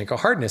Janka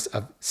hardness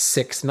of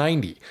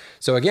 690.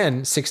 So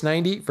again,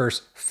 690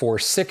 versus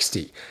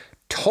 460.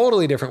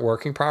 Totally different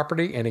working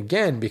property. And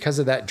again, because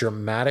of that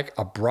dramatic,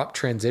 abrupt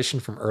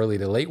transition from early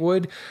to late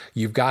wood,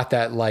 you've got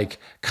that like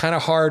kind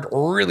of hard,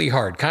 really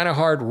hard, kind of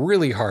hard,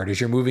 really hard as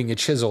you're moving a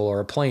chisel or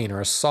a plane or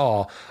a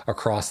saw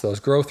across those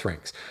growth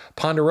rings.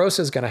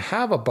 Ponderosa is going to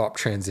have abrupt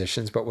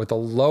transitions, but with a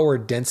lower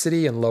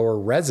density and lower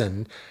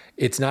resin,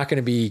 it's not going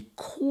to be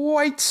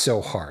quite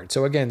so hard.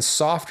 So again,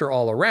 softer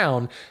all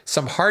around,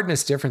 some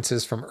hardness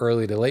differences from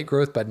early to late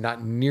growth, but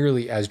not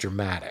nearly as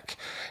dramatic.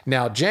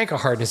 Now, Janka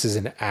hardness is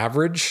an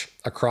average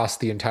across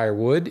the entire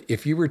wood.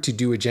 If you were to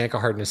do a Janka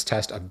hardness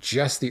test of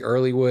just the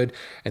early wood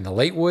and the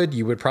late wood,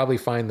 you would probably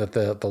find that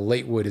the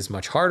late wood is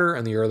much harder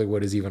and the early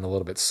wood is even a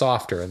little bit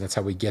softer. And that's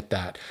how we get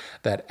that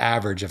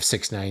average of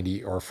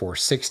 690 or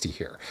 460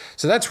 here.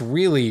 So that's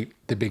really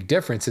the big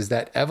difference, is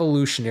that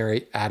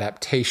evolutionary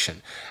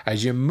adaptation.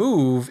 As you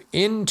move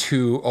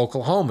into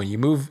Oklahoma, you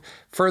move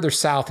further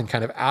south and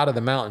kind of out of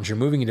the mountains, you're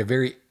moving into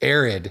very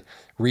arid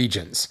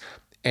regions.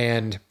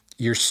 And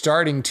you're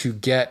starting to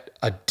get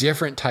a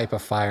different type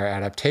of fire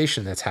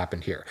adaptation that's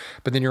happened here.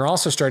 But then you're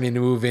also starting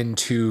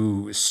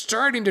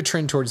to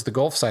trend towards the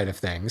Gulf side of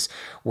things,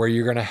 where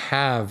you're going to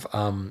have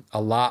a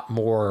lot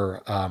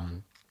more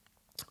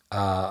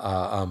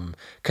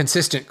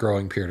consistent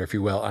growing period, if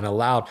you will, and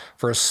allowed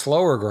for a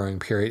slower growing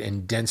period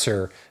and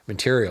denser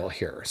material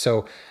here.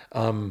 So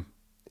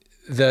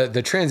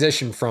the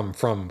transition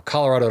from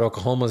Colorado to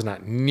Oklahoma is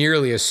not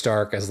nearly as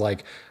stark as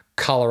like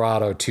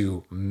Colorado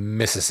to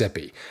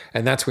Mississippi.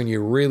 And that's when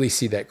you really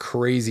see that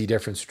crazy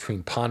difference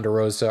between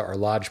ponderosa or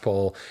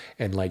lodgepole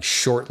and like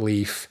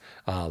shortleaf,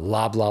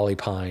 loblolly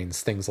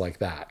pines, things like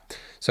that.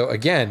 So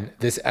again,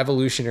 this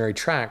evolutionary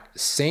track,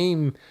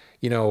 same,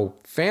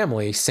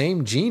 family,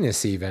 same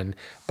genus even,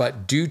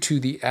 but due to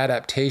the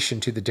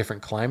adaptation to the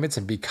different climates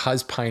and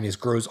because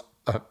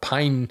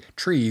pine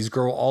trees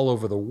grow all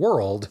over the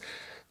world,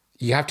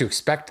 you have to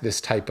expect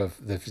this type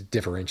of the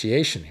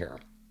differentiation here.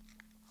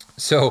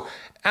 So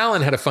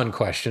Alan had a fun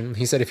question.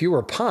 He said, if you were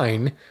a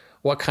pine,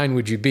 what kind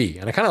would you be?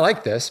 And I kind of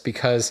like this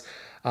because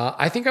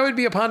I think I would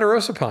be a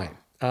ponderosa pine.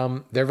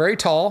 They're very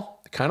tall.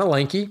 kind of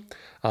lanky.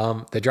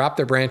 They drop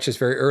their branches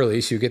very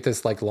early, so you get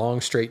this like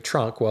long straight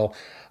trunk. Well,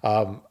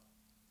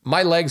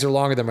 my legs are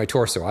longer than my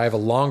torso. I have a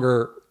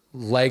longer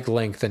leg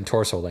length than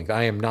torso length.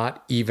 I am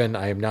not even.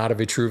 I am not a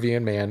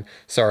Vitruvian man.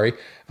 Sorry.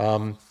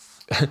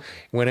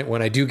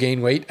 When I do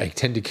gain weight, I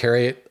tend to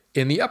carry it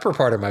in the upper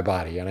part of my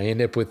body, and I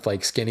end up with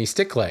like skinny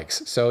stick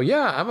legs. So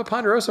yeah, I'm a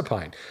ponderosa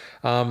pine.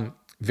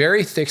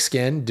 Very thick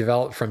skin,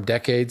 developed from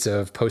decades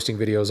of posting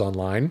videos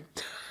online.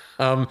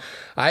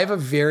 I have a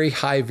very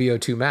high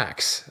VO2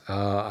 max,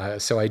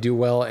 so I do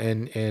well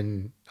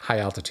in high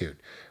altitude,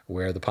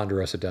 where the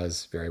ponderosa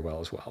does very well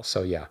as well.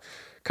 So yeah,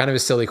 kind of a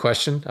silly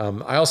question.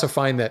 I also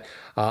find that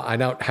I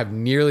don't have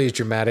nearly as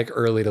dramatic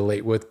early to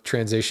late width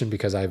transition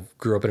because I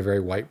grew up in a very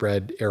white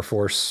bread Air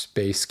Force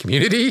base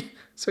community.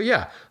 So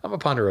yeah, I'm a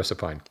ponderosa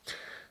pine.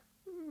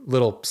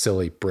 Little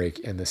silly break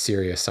in the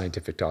serious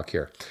scientific talk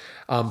here.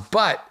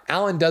 But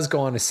Alan does go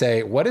on to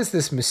say, what is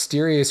this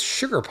mysterious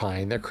sugar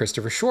pine that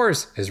Christopher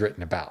Shores has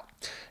written about?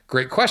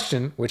 Great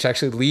question, which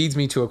actually leads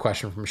me to a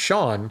question from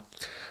Sean,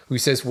 who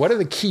says, what are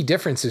the key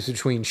differences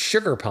between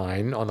sugar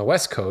pine on the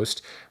West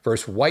Coast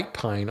versus white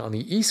pine on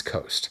the East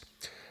Coast?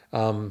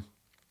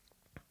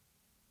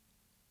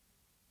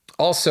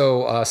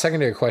 Also, a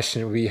secondary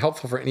question would be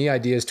helpful for any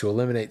ideas to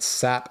eliminate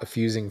sap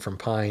effusing from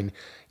pine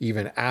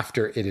even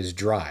after it is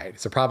dried.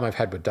 It's a problem I've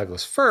had with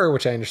Douglas fir,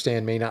 which I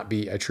understand may not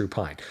be a true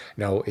pine.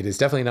 No, it is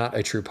definitely not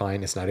a true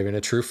pine. It's not even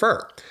a true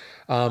fir.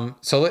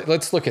 So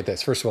let's look at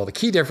this. First of all, the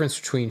key difference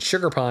between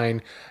sugar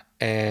pine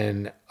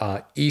and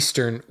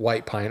eastern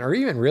white pine, or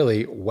even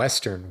really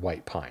western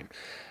white pine.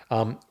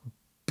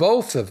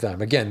 Both of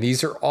them, again,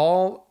 these are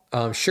all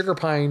sugar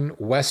pine,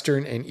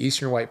 western and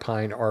eastern white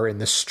pine are in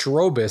the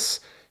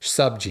Strobus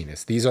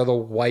subgenus. These are the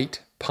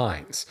white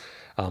pines.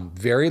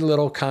 Very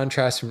little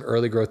contrast from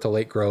early growth to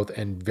late growth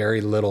and very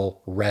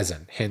little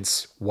resin,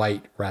 hence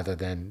white rather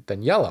than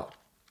yellow.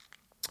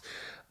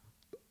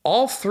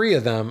 All three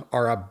of them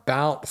are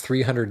about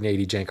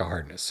 380 Janka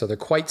hardness, so they're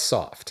quite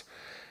soft.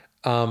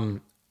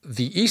 The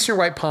eastern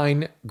white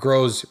pine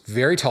grows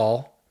very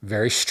tall,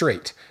 very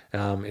straight.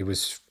 It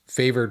was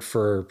favored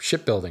for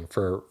shipbuilding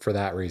for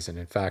that reason.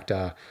 In fact,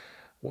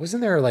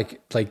 wasn't there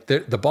like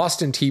the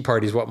Boston Tea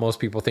Party is what most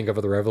people think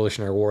of the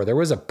Revolutionary War. There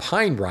was a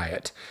pine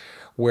riot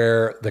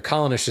where the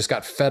colonists just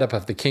got fed up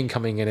of the king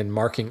coming in and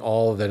marking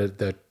all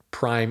the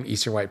prime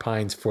eastern white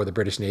pines for the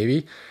British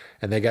Navy.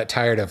 And they got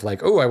tired of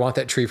like, oh, I want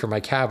that tree for my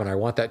cabin. I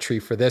want that tree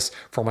for this,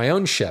 for my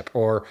own ship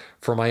or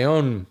for my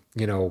own,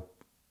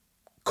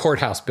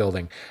 courthouse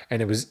building.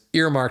 And it was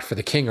earmarked for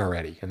the king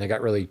already. And they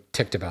got really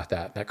ticked about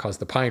that. That caused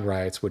the pine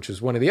riots, which was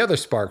one of the other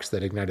sparks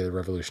that ignited the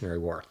Revolutionary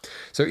War.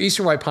 So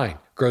eastern white pine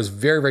grows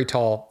very, very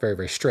tall, very,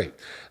 very straight.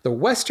 The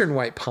western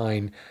white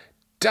pine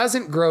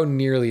doesn't grow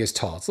nearly as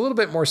tall. It's a little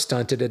bit more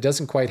stunted. It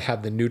doesn't quite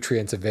have the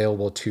nutrients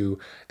available to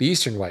the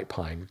eastern white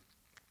pine.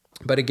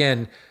 But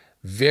again,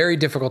 very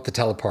difficult to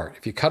tell apart.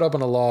 If you cut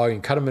open a log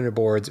and cut them into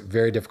boards,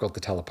 very difficult to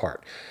tell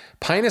apart.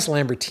 Pinus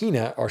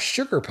lambertina, or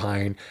sugar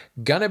pine,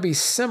 gonna be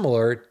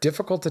similar,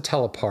 difficult to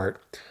tell apart.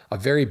 A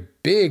very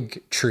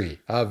big tree,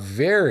 a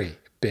very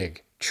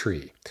big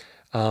tree.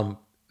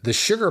 The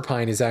sugar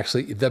pine is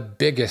actually the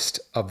biggest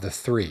of the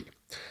three.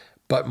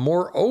 But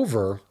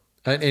moreover,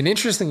 and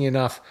interestingly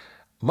enough,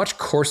 much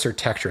coarser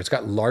texture. It's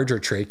got larger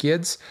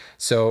tracheids,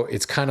 so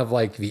it's kind of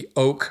like the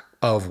oak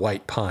of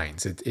white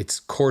pines.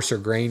 It's coarser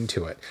grain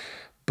to it.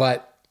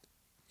 But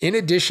in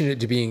addition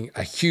to being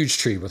a huge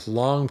tree with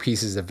long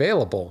pieces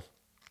available,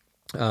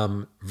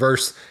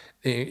 versus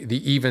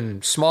the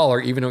even smaller,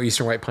 even though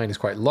eastern white pine is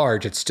quite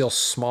large, it's still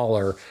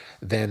smaller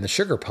than the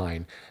sugar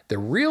pine. The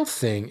real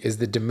thing is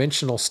the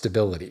dimensional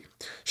stability.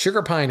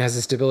 Sugar pine has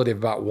a stability of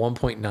about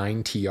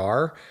 1.9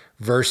 TR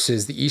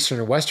versus the eastern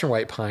and western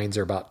white pines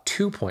are about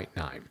 2.9.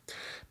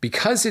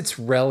 Because it's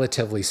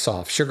relatively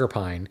soft, sugar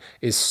pine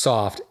is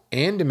soft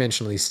and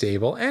dimensionally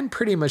stable and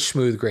pretty much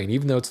smooth grain.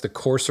 Even though it's the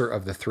coarser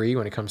of the three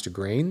when it comes to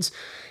grains,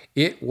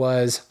 it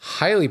was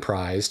highly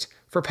prized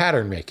for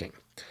pattern making.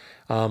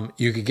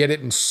 You could get it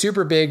in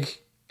super big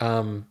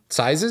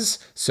sizes,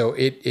 so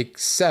it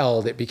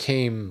excelled. It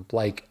became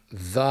like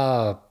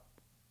the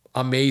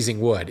amazing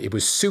wood. It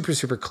was super,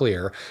 super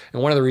clear.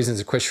 And one of the reasons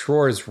that Chris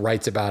Shores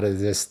writes about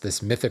it is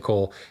this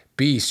mythical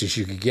beast is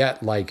you could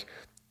get like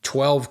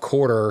 12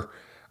 quarter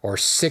or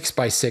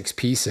 6x6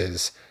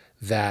 pieces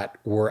that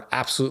were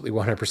absolutely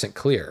 100%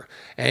 clear.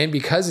 And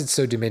because it's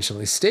so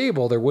dimensionally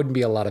stable, there wouldn't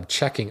be a lot of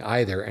checking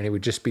either. And it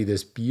would just be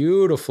this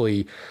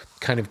beautifully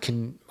kind of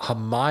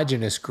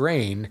homogeneous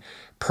grain,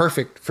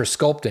 perfect for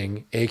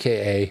sculpting,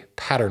 AKA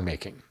pattern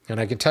making. And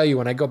I can tell you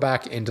when I go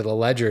back into the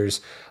ledgers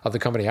of the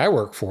company I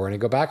work for, and I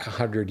go back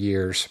 100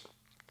 years,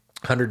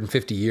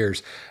 150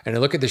 years, and I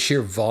look at the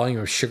sheer volume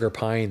of sugar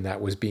pine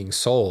that was being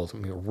sold,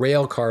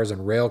 rail cars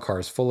and rail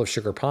cars full of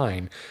sugar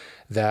pine,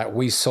 that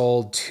we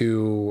sold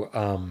to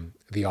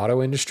the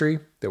auto industry,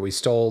 that we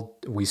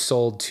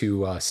sold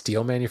to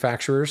steel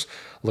manufacturers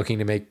looking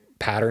to make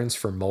patterns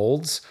for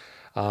molds,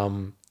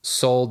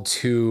 sold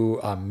to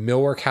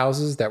millwork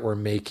houses that were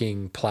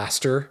making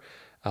plaster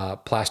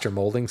plaster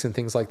moldings and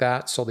things like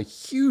that, sold a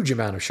huge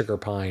amount of sugar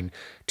pine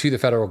to the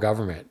federal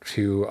government,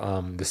 to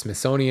the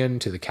Smithsonian,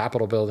 to the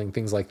Capitol building,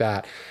 things like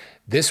that.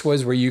 This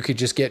was where you could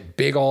just get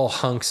big all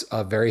hunks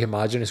of very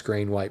homogeneous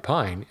grain white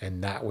pine,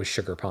 and that was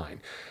sugar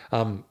pine.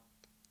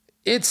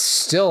 It's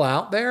still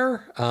out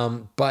there,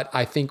 but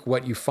I think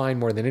what you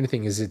find more than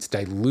anything is it's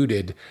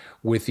diluted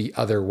with the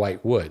other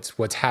white woods.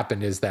 What's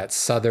happened is that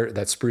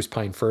spruce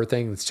pine fir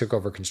thing that's took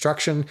over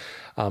construction.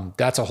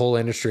 That's a whole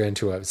industry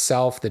unto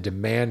itself. The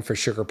demand for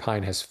sugar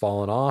pine has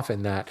fallen off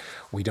in that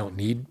we don't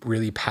need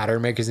really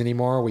pattern makers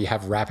anymore. We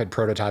have rapid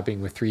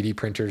prototyping with 3D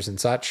printers and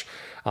such.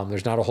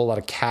 There's not a whole lot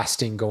of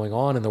casting going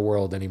on in the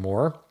world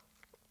anymore.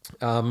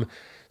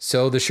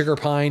 So the sugar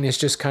pine has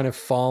just kind of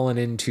fallen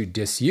into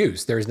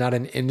disuse. There's not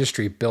an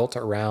industry built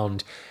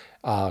around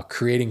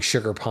creating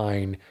sugar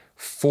pine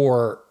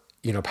for,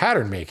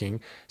 pattern making.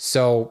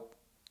 So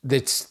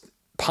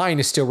pine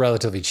is still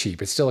relatively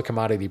cheap. It's still a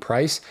commodity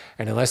price.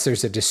 And unless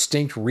there's a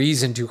distinct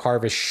reason to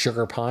harvest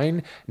sugar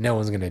pine, no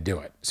one's going to do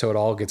it. So it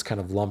all gets kind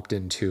of lumped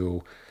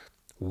into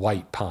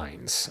white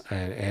pines.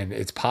 And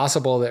it's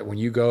possible that when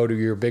you go to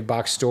your big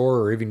box store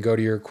or even go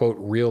to your quote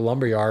real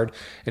lumberyard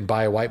and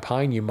buy a white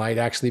pine, you might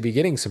actually be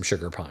getting some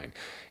sugar pine.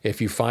 If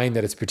you find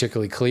that it's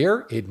particularly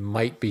clear, it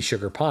might be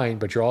sugar pine,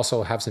 but you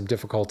also have some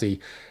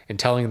difficulty in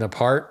telling them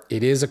apart.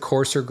 It is a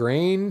coarser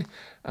grain,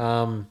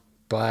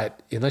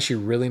 but unless you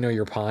really know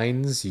your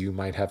pines, you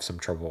might have some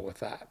trouble with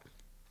that.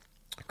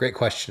 Great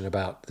question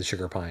about the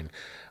sugar pine.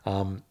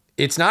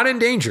 It's not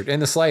endangered in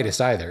the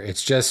slightest either.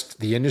 It's just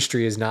the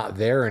industry is not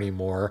there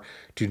anymore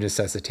to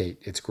necessitate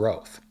its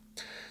growth.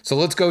 So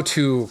let's go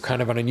to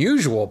kind of an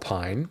unusual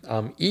pine.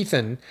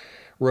 Ethan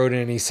wrote in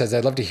and he says,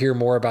 I'd love to hear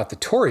more about the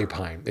Torrey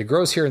pine. It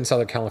grows here in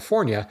Southern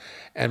California,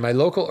 and my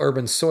local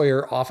urban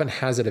sawyer often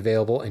has it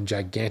available in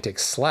gigantic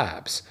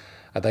slabs.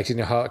 I'd like to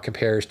know how it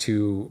compares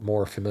to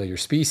more familiar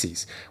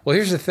species. Well,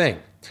 here's the thing.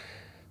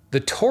 The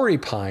Torrey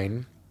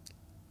pine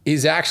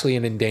is actually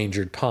an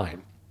endangered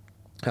pine.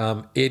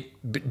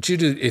 Due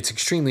to its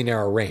extremely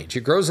narrow range,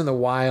 it grows in the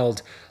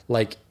wild,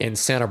 like in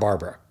Santa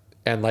Barbara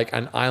and like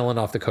an island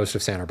off the coast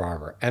of Santa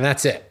Barbara. And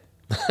that's it.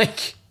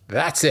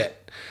 That's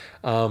it.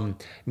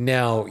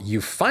 Now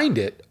you find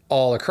it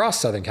all across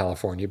Southern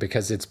California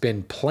because it's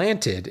been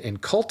planted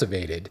and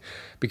cultivated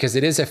because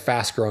it is a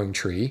fast growing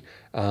tree.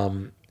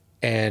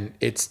 And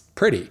it's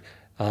pretty.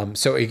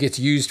 So it gets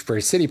used for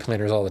city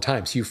planters all the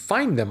time. So you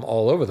find them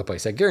all over the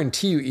place. I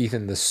guarantee you,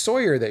 Ethan, the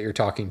sawyer that you're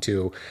talking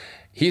to,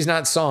 he's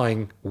not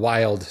sawing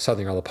wild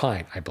Southern yellow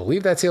pine. I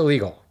believe that's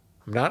illegal.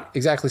 I'm not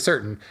exactly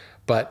certain,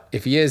 but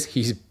if he is,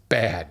 he's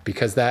bad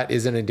because that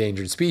is an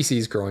endangered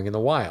species growing in the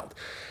wild.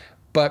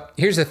 But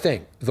here's the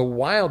thing. The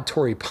wild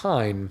Torrey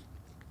pine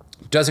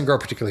doesn't grow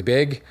particularly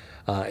big.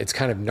 It's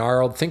kind of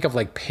gnarled. Think of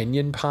like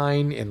pinyon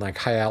pine in like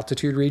high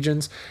altitude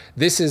regions.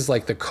 This is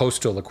like the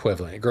coastal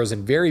equivalent. It grows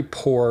in very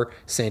poor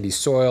sandy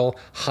soil,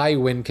 high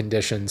wind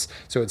conditions.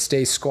 So it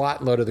stays squat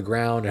and low to the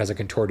ground. It has a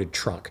contorted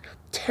trunk.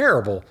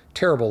 Terrible,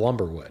 terrible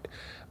lumber wood.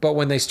 But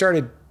when they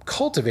started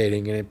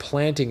cultivating it and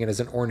planting it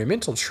as an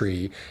ornamental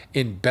tree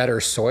in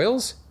better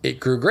soils, it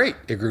grew great.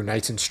 It grew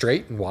nice and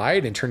straight and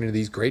wide and turned into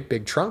these great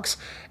big trunks.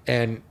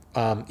 And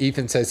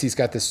Ethan says he's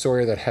got this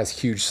sawyer that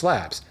has huge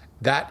slabs.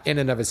 That in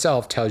and of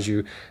itself tells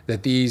you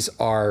that these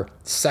are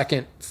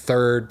second,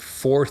 third,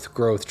 fourth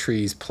growth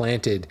trees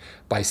planted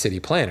by city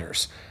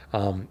planters.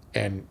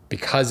 And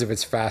because of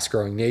its fast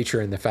growing nature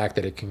and the fact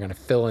that it can kind of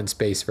fill in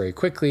space very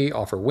quickly,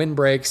 offer wind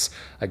breaks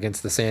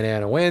against the Santa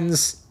Ana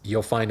winds,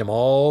 you'll find them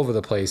all over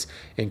the place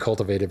in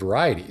cultivated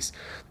varieties.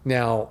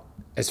 Now,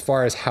 as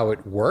far as how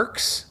it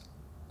works,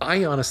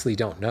 I honestly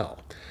don't know.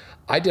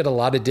 I did a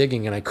lot of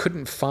digging and I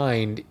couldn't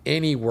find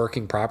any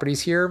working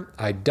properties here.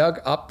 I dug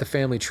up the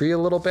family tree a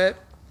little bit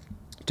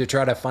to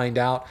try to find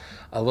out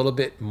a little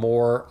bit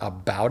more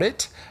about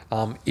it.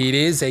 It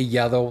is a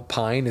yellow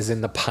pine, is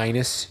in the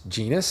Pinus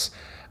genus,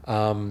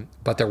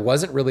 but there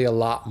wasn't really a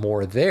lot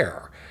more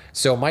there.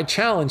 So my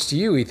challenge to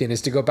you, Ethan,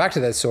 is to go back to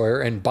that sawyer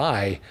and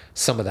buy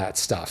some of that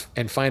stuff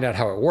and find out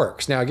how it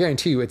works. Now, I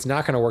guarantee you it's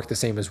not going to work the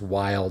same as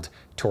wild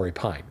Torrey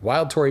pine.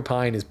 Wild Torrey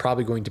pine is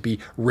probably going to be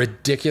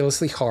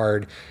ridiculously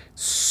hard,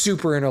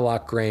 super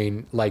interlock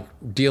grain, like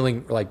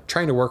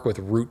trying to work with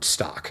root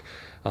stock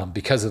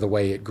because of the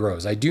way it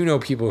grows. I do know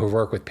people who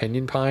work with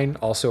pinyon pine,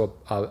 also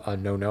a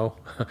no-no.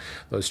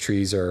 Those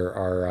trees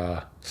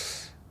are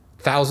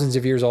thousands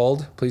of years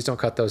old. Please don't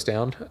cut those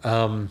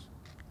down.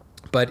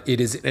 But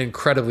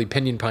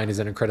pinyon pine is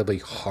an incredibly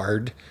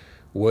hard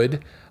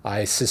wood.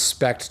 I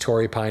suspect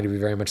Torrey pine to be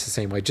very much the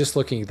same way, just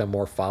looking at the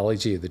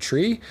morphology of the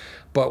tree.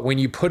 But when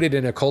you put it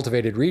in a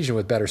cultivated region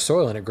with better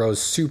soil and it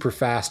grows super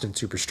fast and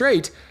super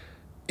straight,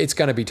 it's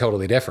going to be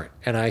totally different.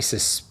 And I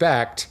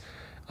suspect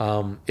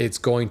it's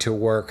going to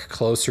work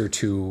closer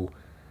to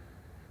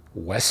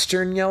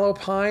Western yellow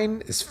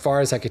pine, as far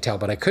as I could tell,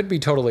 but I could be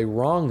totally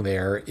wrong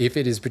there. If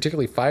it is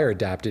particularly fire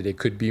adapted, it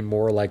could be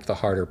more like the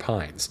harder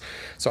pines.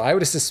 So I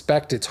would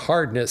suspect its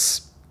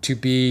hardness to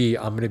be,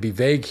 I'm going to be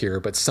vague here,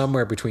 but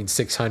somewhere between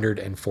 600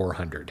 and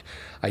 400.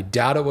 I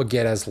doubt it will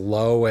get as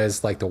low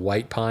as like the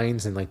white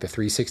pines in like the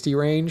 360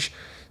 range.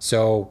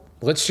 So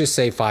let's just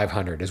say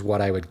 500 is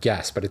what I would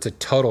guess, but it's a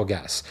total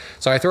guess.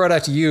 So I throw it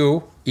out to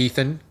you,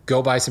 Ethan.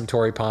 Go buy some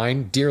Torrey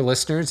pine. Dear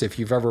listeners, if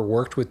you've ever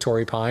worked with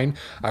Torrey pine,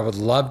 I would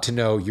love to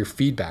know your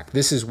feedback.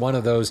 This is one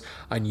of those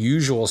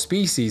unusual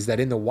species that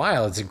in the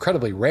wild is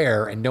incredibly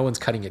rare and no one's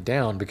cutting it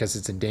down because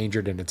it's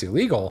endangered and it's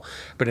illegal.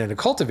 But in a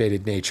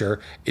cultivated nature,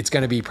 it's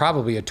going to be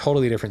probably a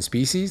totally different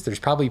species. There's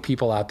probably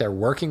people out there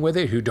working with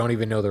it who don't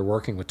even know they're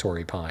working with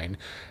Torrey pine.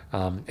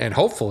 And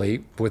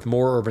hopefully, with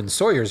more urban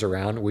sawyers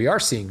around, we are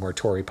seeing more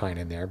Torrey pine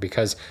in there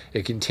because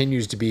it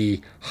continues to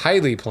be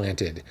highly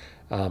planted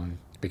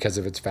because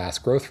of its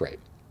fast growth rate.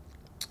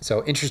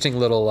 So interesting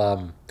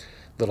little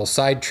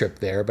side trip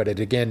there, but it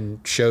again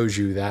shows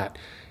you that,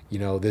 you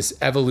know, this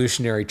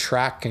evolutionary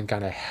track can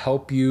kind of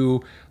help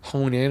you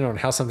hone in on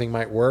how something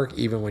might work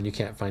even when you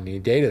can't find any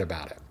data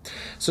about it.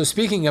 So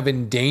speaking of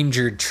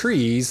endangered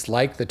trees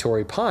like the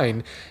Torrey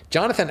pine,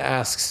 Jonathan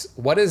asks,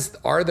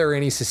 are there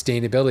any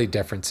sustainability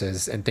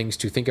differences and things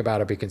to think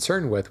about or be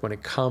concerned with when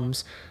it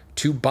comes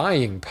to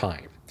buying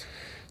pine?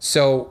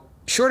 So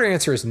short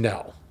answer is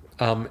no.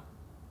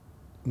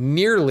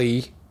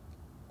 Nearly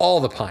all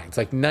the pines,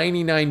 like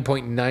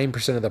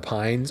 99.9% of the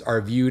pines,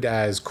 are viewed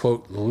as,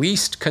 quote,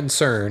 least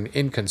concern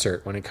in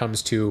concert when it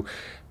comes to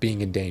being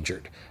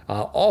endangered.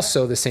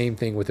 Also the same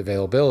thing with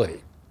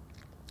availability.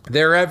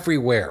 They're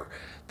everywhere.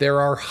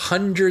 There are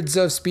hundreds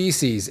of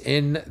species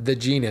in the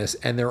genus,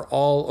 and they're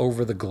all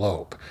over the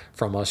globe,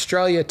 from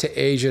Australia to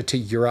Asia to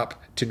Europe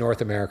to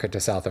North America to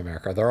South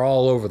America. They're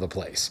all over the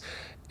place.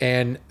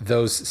 And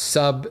those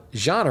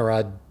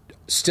sub-genera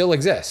still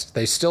exist.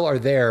 They still are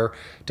there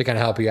to kind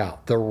of help you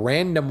out. The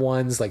random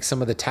ones, like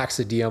some of the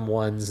taxidium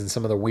ones and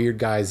some of the weird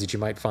guys that you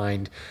might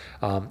find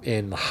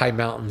in the high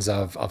mountains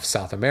of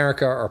South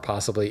America or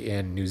possibly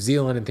in New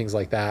Zealand and things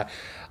like that,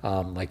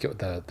 like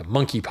the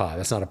monkey pod.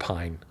 That's not a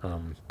pine,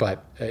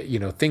 but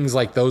things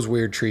like those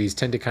weird trees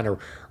tend to kind of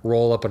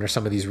roll up under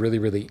some of these really,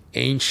 really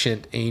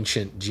ancient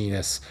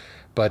genus.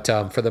 But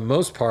for the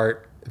most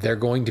part, they're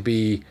going to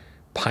be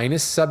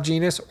Pinus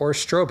subgenus or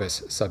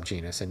Strobus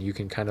subgenus, and you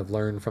can kind of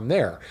learn from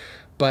there.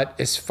 But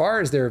as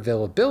far as their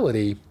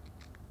availability,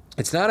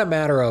 it's not a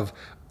matter of,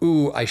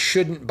 I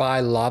shouldn't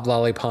buy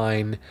loblolly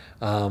pine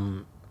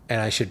and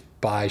I should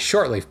buy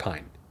shortleaf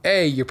pine.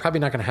 You're probably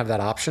not going to have that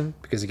option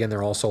because, again,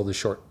 they're all sold as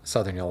short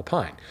southern yellow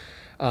pine.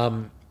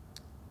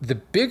 The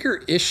bigger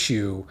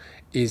issue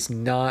is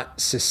not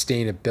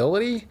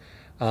sustainability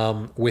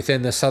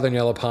within the southern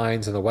yellow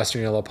pines and the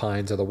western yellow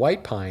pines or the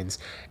white pines.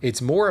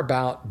 It's more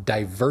about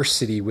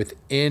diversity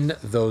within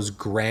those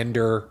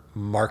grander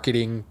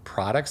marketing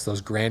products, those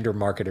grander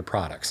marketed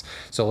products.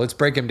 So let's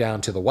break them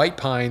down to the white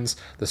pines,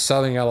 the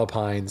southern yellow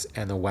pines,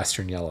 and the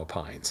western yellow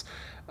pines.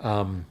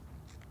 In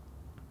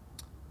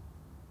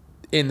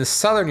the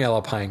southern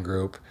yellow pine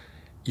group,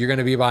 you're going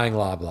to be buying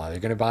loblolly, you're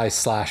going to buy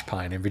slash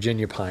pine and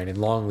Virginia pine and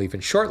longleaf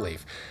and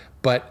shortleaf.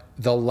 But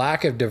the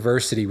lack of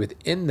diversity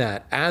within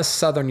that, as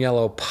southern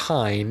yellow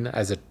pine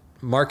as a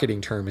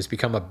marketing term has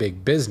become a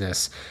big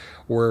business,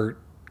 we're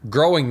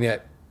growing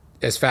it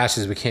as fast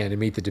as we can to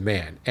meet the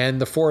demand.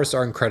 And the forests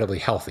are incredibly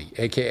healthy,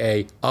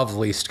 aka of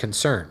least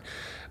concern.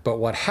 But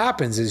what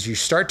happens is you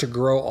start to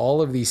grow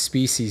all of these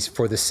species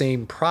for the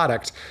same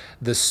product.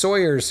 The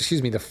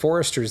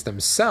foresters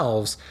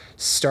themselves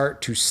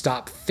start to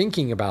stop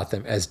thinking about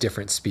them as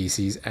different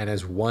species and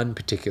as one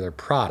particular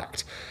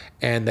product.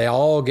 And they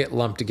all get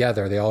lumped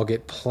together. They all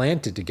get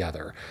planted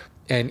together.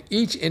 And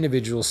each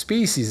individual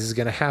species is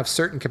going to have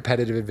certain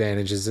competitive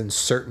advantages in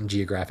certain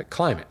geographic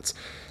climates.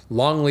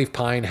 Longleaf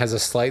pine has a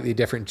slightly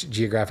different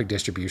geographic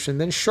distribution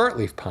than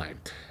shortleaf pine.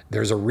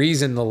 There's a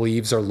reason the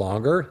leaves are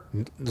longer.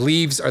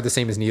 Leaves are the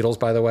same as needles,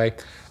 by the way.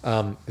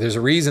 There's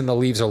a reason the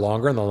leaves are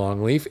longer in the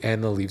longleaf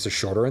and the leaves are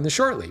shorter in the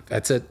shortleaf.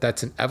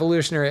 That's an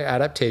evolutionary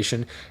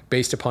adaptation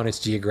based upon its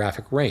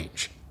geographic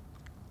range.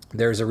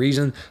 There's a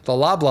reason the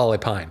loblolly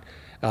pine.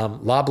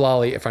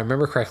 Loblolly, if I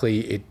remember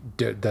correctly,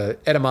 the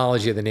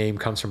etymology of the name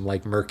comes from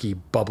like murky,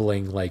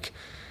 bubbling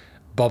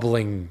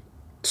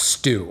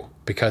stew,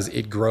 because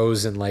it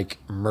grows in like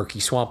murky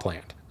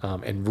swampland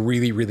and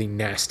really, really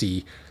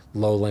nasty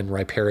lowland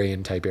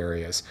riparian type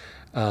areas.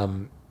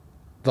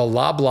 The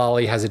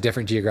loblolly has a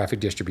different geographic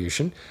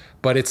distribution,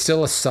 but it's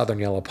still a southern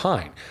yellow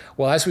pine.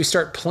 Well, as we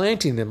start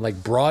planting them,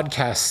 like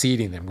broadcast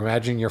seeding them,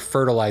 imagine your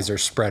fertilizer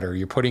spreader,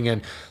 you're putting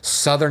in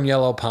southern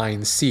yellow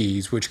pine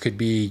seeds, which could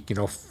be,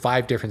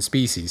 5 different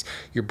species.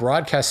 You're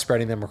broadcast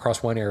spreading them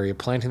across one area,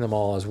 planting them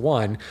all as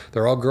one.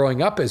 They're all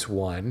growing up as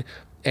one.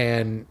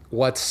 And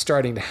what's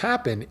starting to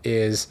happen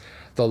is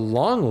the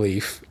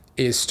longleaf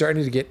is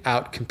starting to get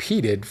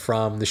out-competed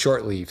from the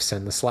shortleafs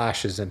and the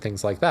slashes and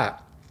things like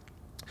that.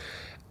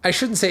 I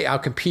shouldn't say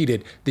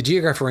outcompeted. The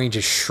geographic range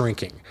is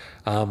shrinking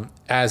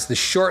as the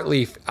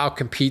shortleaf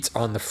outcompetes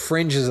on the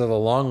fringes of the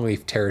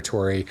longleaf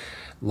territory.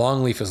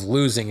 Longleaf is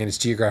losing, and its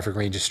geographic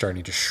range is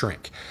starting to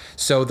shrink.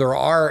 So there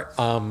are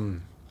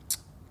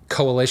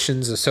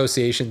coalitions,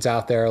 associations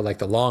out there like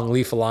the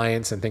Longleaf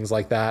Alliance and things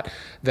like that,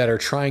 that are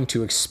trying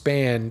to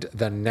expand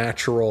the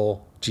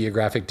natural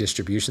geographic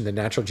distribution, the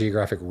natural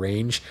geographic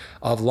range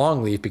of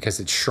longleaf, because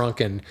it's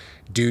shrunken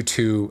due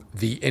to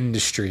the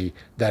industry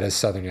that is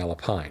southern yellow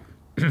pine.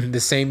 The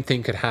same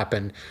thing could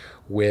happen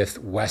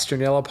with western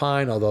yellow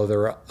pine, although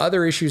there are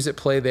other issues at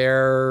play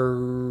there,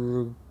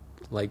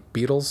 like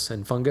beetles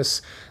and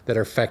fungus, that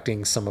are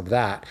affecting some of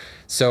that.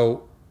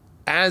 So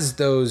as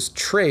those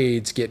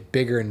trades get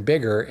bigger and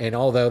bigger, and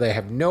although they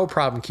have no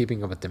problem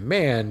keeping up with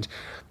demand,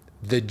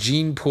 the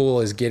gene pool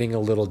is getting a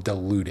little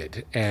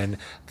diluted, and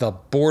the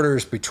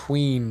borders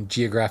between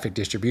geographic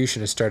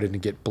distribution is starting to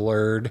get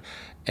blurred,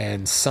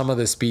 and some of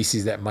the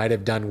species that might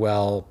have done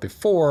well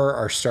before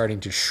are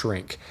starting to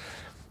shrink.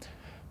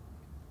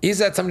 Is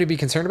that something to be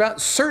concerned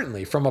about?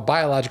 Certainly. From a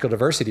biological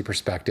diversity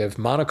perspective,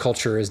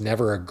 monoculture is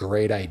never a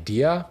great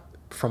idea.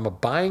 From a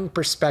buying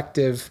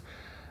perspective,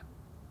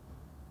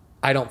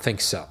 I don't think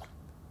so.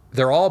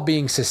 They're all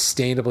being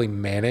sustainably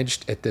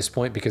managed at this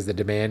point because the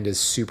demand is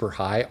super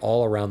high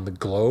all around the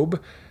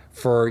globe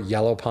for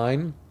yellow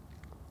pine.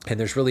 And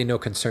there's really no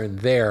concern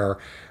there.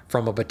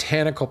 From a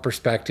botanical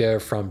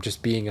perspective, from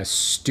just being a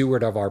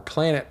steward of our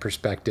planet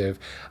perspective,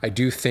 I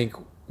do think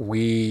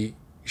there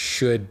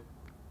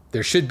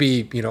should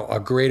be, a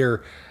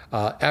greater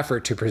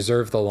effort to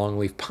preserve the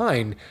longleaf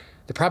pine.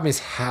 The problem is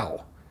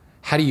how?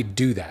 How do you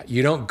do that?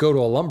 You don't go to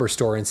a lumber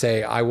store and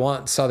say, I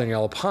want southern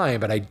yellow pine,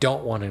 but I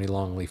don't want any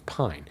longleaf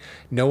pine.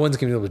 No one's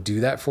going to be able to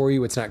do that for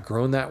you. It's not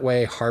grown that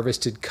way,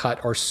 harvested,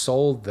 cut, or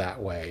sold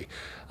that way.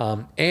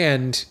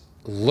 And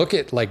go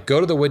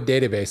to the wood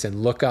database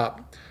and look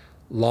up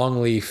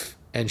longleaf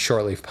and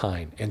shortleaf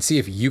pine and see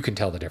if you can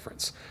tell the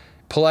difference.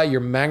 Pull out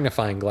your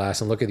magnifying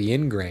glass and look at the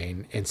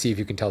ingrain and see if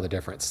you can tell the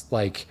difference.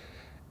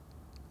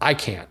 I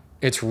can't.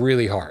 It's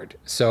really hard.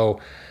 So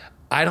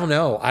I don't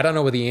know. I don't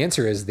know what the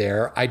answer is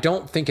there. I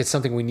don't think it's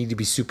something we need to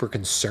be super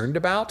concerned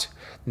about.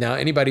 Now,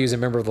 anybody who's a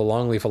member of the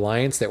Longleaf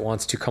Alliance that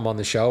wants to come on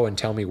the show and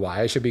tell me why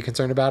I should be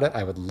concerned about it,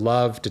 I would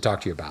love to talk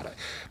to you about it.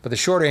 But the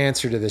short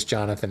answer to this,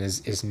 Jonathan,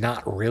 is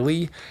not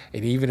really.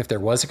 And even if there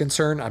was a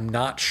concern, I'm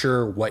not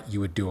sure what you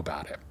would do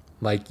about it.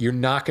 You're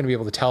not going to be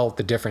able to tell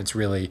the difference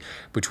really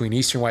between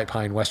eastern white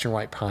pine, western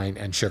white pine,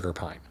 and sugar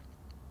pine.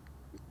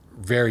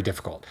 Very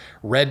difficult.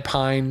 Red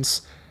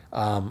pines,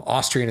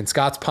 Austrian and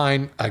Scots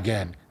pine,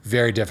 again,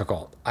 very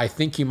difficult. I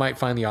think you might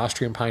find the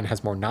Austrian pine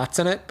has more knots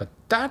in it, but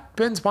that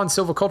depends upon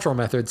silvicultural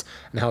methods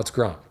and how it's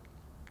grown.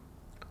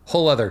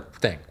 Whole other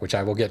thing, which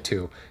I will get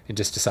to in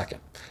just a second.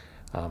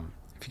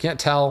 If you can't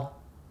tell,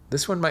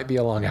 this one might be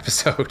a long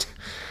episode.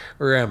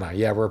 Where am I?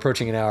 Yeah, we're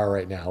approaching an hour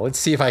right now. Let's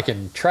see if I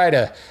can try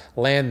to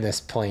land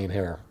this plane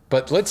here.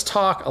 But let's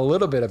talk a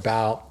little bit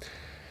about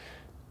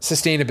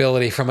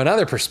sustainability from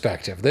another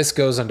perspective. This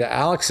goes into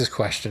Alex's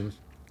question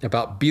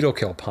about beetle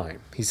kill pine.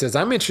 He says,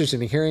 I'm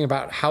interested in hearing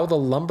about how the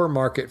lumber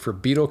market for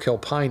beetle kill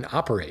pine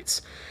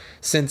operates,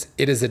 since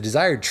it is a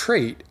desired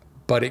trait,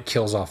 but it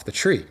kills off the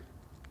tree.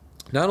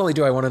 Not only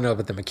do I want to know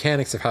about the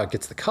mechanics of how it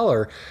gets the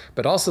color,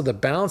 but also the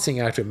balancing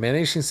act of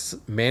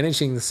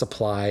managing the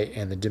supply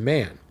and the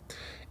demand.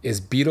 Is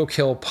beetle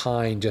kill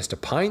pine just a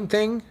pine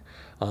thing?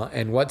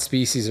 And what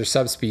species or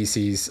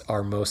subspecies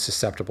are most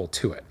susceptible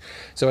to it?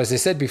 So as I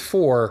said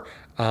before,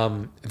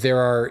 there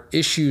are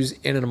issues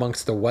in and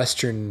amongst the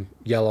western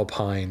yellow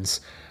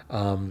pines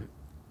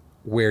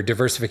where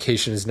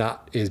diversification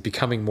is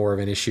becoming more of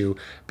an issue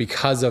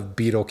because of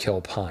beetle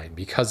kill pine,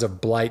 because of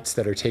blights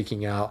that are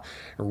taking out,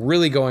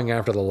 really going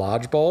after the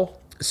lodgepole.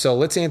 So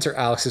let's answer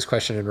Alex's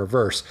question in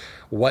reverse.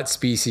 What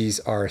species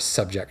are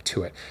subject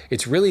to it?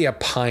 It's really a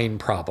pine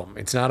problem.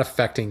 It's not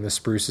affecting the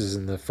spruces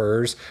and the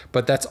firs,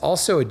 but that's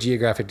also a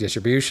geographic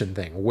distribution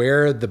thing.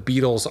 Where the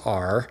beetles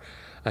are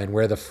and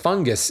where the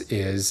fungus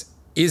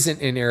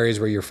isn't in areas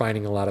where you're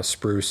finding a lot of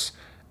spruce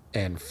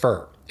and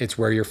fir. It's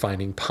where you're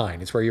finding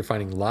pine. It's where you're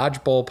finding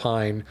lodgepole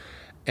pine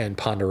and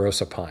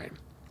ponderosa pine.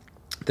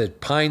 The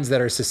pines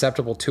that are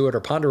susceptible to it are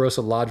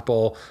ponderosa,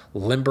 lodgepole,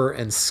 limber,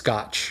 and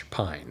Scotch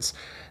pines.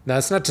 Now,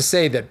 that's not to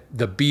say that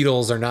the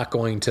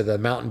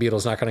mountain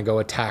beetle's not going to go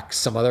attack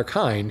some other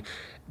kind.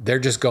 They're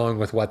just going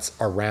with what's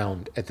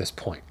around at this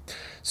point.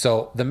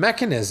 So the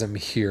mechanism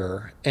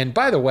here, and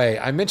by the way,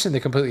 I mentioned the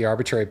Completely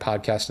Arbitrary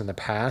podcast in the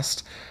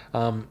past.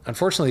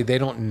 Unfortunately, they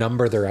don't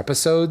number their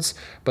episodes,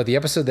 but the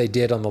episode they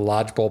did on the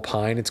lodgepole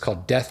pine, it's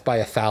called Death by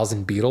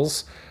 1,000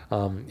 Beetles.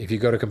 If you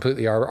go to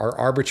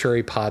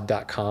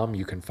arbitrarypod.com,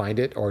 you can find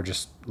it, or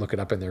just look it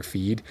up in their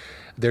feed.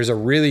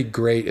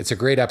 It's a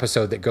great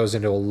episode that goes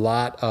into a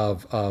lot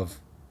of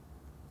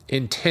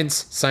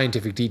intense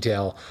scientific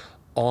detail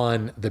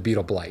on the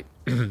beetle blight.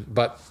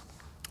 But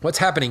what's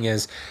happening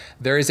is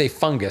there is a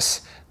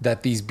fungus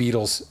that these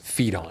beetles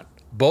feed on.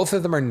 Both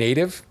of them are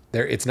native.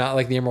 It's not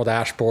like the emerald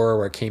ash borer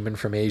where it came in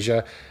from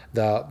Asia.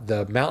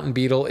 The mountain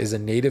beetle is a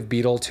native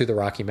beetle to the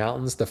Rocky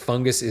Mountains. The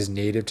fungus is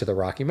native to the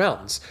Rocky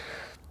Mountains.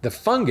 The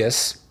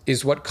fungus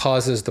is what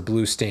causes the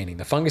blue staining.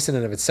 The fungus in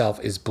and of itself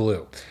is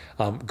blue.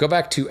 Go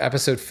back to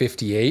episode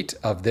 58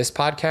 of this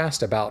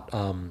podcast about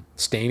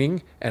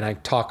staining, and I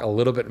talk a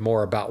little bit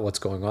more about what's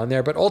going on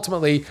there. But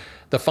ultimately,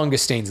 the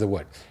fungus stains the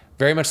wood.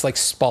 Very much like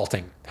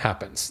spalting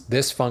happens.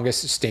 This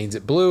fungus stains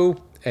it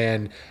blue,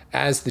 and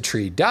as the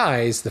tree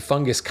dies, the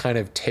fungus kind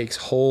of takes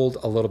hold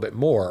a little bit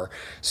more.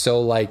 So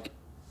like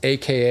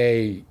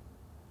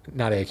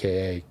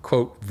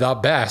quote, the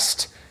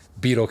best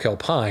beetle kill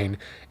pine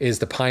is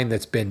the pine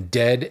that's been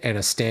dead and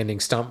a standing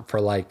stump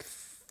for like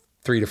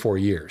 3 to 4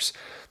 years.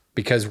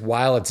 Because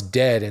while it's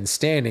dead and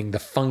standing, the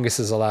fungus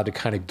is allowed to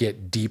kind of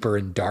get deeper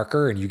and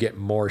darker, and you get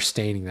more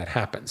staining that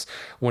happens.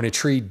 When a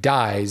tree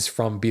dies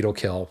from beetle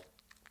kill,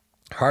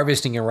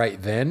 harvesting it right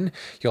then,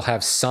 you'll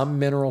have some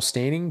mineral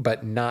staining,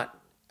 but not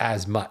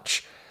as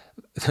much.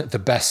 The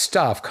best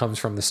stuff comes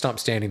from the stump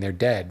standing there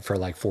dead for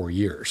like 4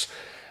 years.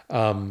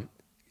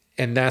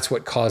 And that's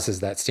what causes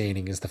that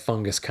staining, is the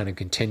fungus kind of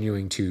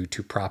continuing to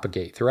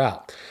propagate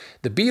throughout.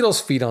 The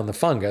beetles feed on the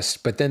fungus,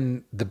 but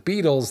then the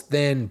beetles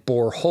then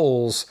bore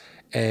holes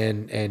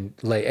and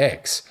lay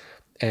eggs.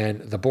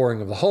 And the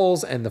boring of the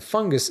holes and the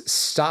fungus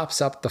stops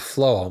up the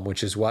phloem,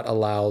 which is what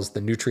allows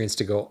the nutrients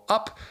to go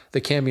up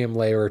the cambium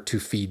layer to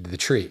feed the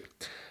tree.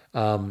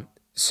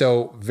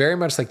 So very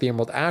much like the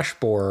emerald ash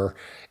borer,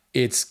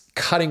 it's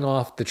cutting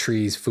off the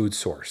tree's food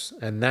source,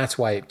 and that's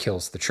why it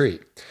kills the tree.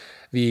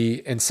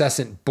 The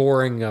incessant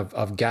boring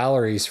of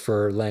galleries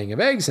for laying of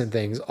eggs and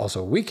things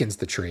also weakens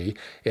the tree.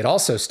 It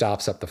also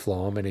stops up the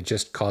phloem, and it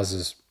just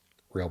causes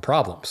real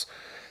problems.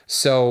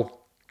 So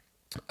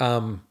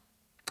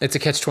it's a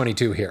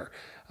catch-22 here.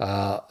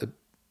 The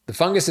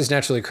fungus is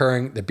naturally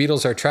occurring. The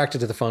beetles are attracted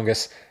to the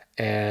fungus,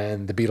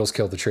 and the beetles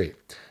kill the tree.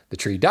 The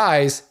tree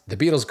dies. The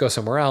beetles go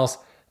somewhere else.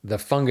 The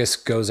fungus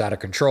goes out of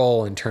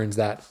control and turns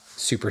that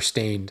super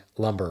stained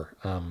lumber,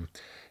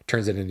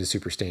 turns it into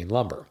super stained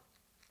lumber.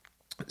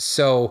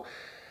 So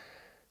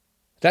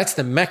that's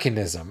the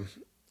mechanism.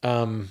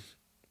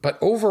 But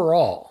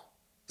overall,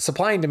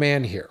 supply and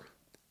demand here.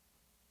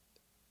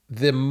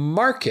 The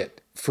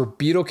market for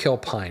beetle kill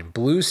pine,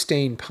 blue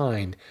stained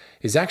pine,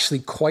 is actually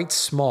quite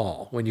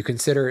small when you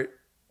consider it.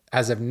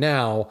 As of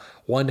now,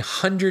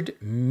 100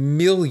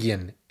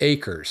 million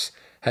acres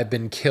have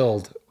been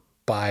killed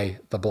by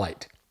the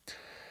blight.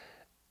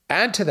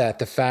 Add to that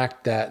the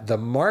fact that the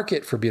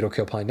market for beetle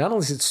kill pine, not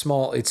only is it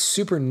small, it's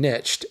super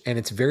niched and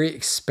it's very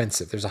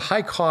expensive. There's a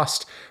high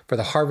cost for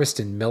the harvest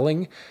and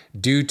milling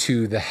due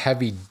to the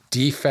heavy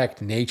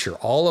defect nature.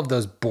 All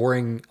that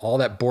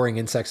boring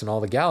insects and all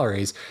the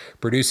galleries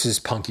produces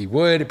punky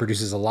wood. It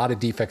produces a lot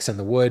of defects in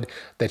the wood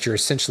that you're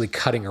essentially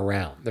cutting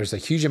around. There's a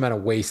huge amount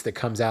of waste that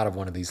comes out of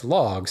one of these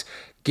logs.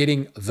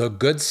 Getting the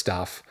good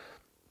stuff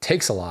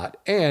takes a lot,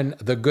 and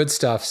the good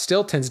stuff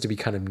still tends to be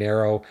kind of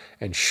narrow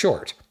and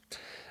short.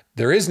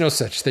 There is no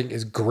such thing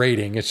as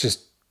grading. It's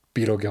just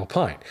beetle kill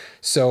pine.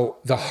 So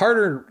the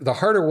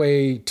harder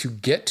way to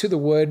get to the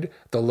wood,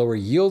 the lower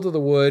yield of the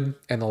wood,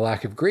 and the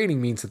lack of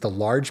grading means that the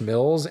large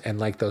mills and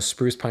like those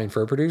spruce pine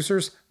fir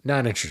producers,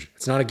 not interested.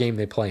 It's not a game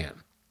they play in.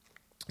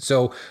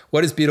 So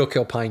what is beetle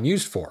kill pine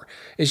used for?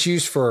 It's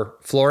used for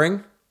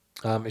flooring.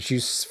 It's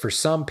used for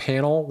some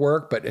panel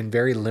work, but in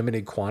very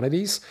limited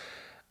quantities.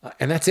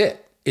 And that's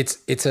it.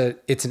 It's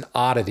an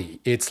oddity.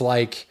 It's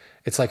like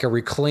a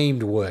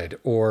reclaimed wood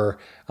or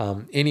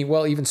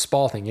even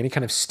spalting, any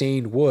kind of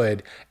stained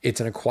wood.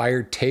 It's an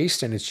acquired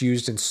taste, and it's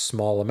used in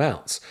small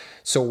amounts.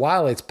 So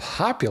while it's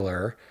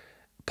popular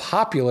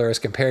as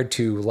compared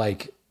to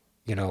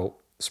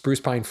spruce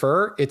pine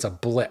fir, it's a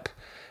blip,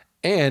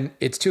 and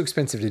it's too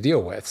expensive to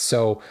deal with.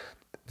 So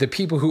the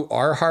people who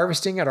are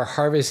harvesting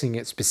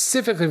it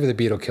specifically for the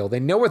beetle kill. They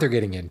know what they're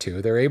getting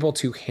into. They're able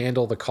to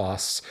handle the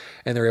costs,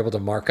 and they're able to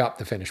mark up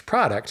the finished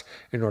product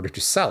in order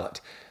to sell it.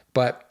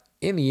 But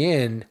in the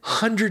end,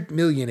 100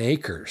 million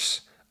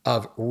acres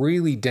of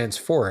really dense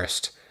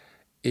forest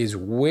is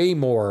way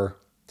more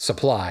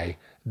supply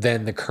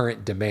than the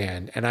current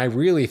demand. And I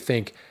really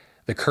think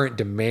the current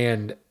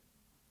demand,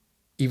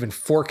 even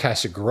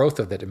forecasted growth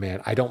of the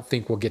demand, I don't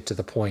think we'll get to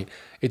the point.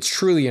 It's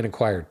truly an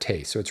acquired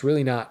taste. So it's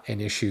really not an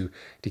issue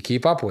to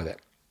keep up with it.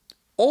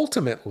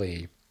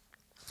 Ultimately,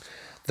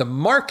 the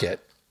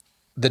market,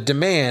 the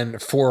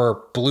demand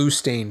for blue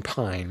stained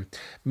pine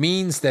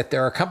means that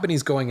there are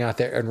companies going out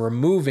there and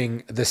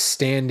removing the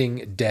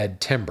standing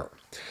dead timber.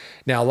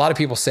 Now, a lot of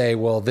people say,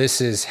 well,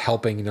 this is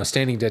helping,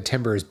 standing dead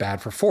timber is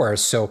bad for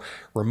forests. So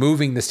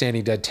removing the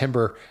standing dead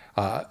timber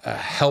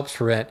helps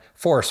prevent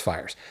forest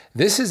fires.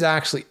 This is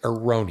actually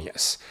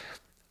erroneous.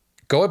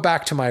 Go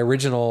back to my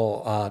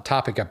original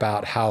topic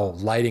about how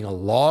lighting a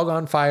log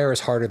on fire is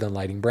harder than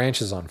lighting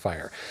branches on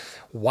fire.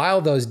 While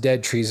those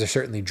dead trees are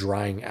certainly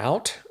drying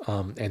out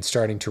and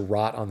starting to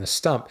rot on the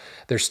stump,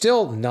 they're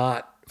still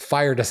not,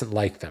 fire doesn't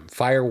like them.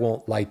 Fire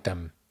won't light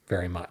them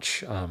very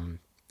much.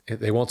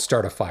 They won't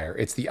start a fire.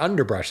 It's the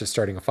underbrush that's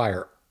starting a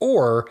fire,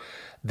 or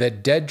the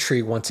dead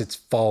tree, once it's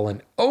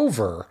fallen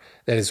over,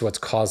 that is what's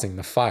causing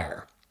the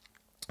fire.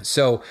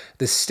 So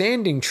the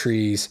standing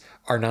trees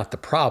are not the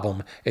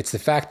problem. It's the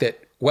fact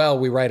that Well,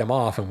 we write them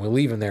off and we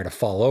leave them there to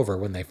fall over.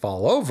 When they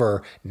fall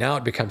over, now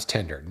it becomes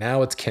tender.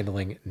 Now it's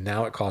kindling.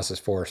 Now it causes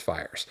forest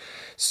fires.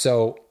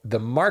 So the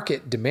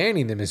market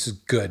demanding them is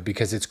good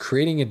because it's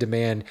creating a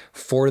demand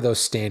for those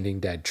standing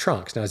dead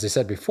trunks. Now, as I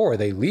said before,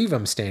 they leave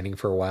them standing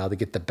for a while to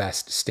get the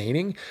best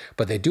staining,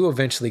 but they do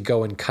eventually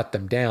go and cut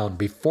them down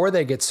before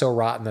they get so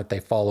rotten that they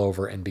fall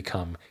over and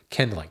become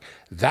kindling.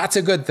 That's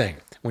a good thing.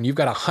 When you've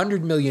got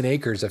 100 million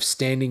acres of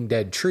standing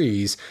dead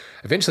trees,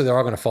 eventually they're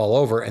all going to fall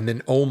over. And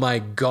then, oh my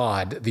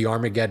God, the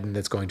Armageddon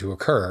that's going to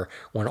occur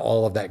when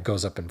all of that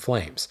goes up in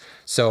flames.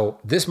 So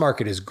this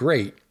market is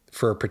great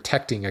for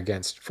protecting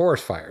against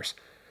forest fires.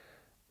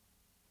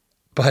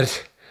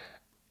 But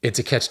it's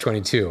a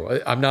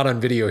catch-22. I'm not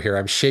on video here.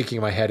 I'm shaking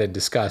my head in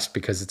disgust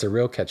because it's a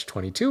real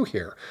catch-22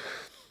 here.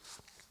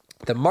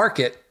 The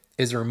market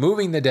is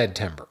removing the dead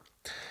timber.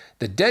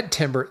 The dead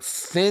timber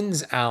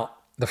thins out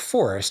the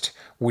forest,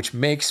 which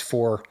makes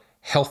for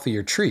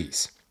healthier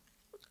trees.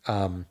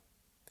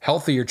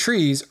 Healthier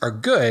trees are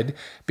good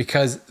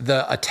because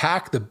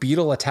the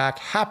beetle attack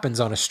happens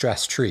on a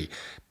stressed tree.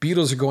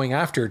 Beetles are going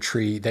after a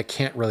tree that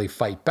can't really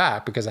fight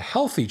back because a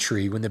healthy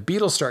tree, when the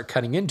beetles start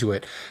cutting into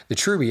it, the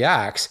tree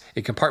reacts,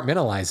 it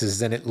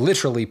compartmentalizes, and it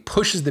literally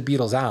pushes the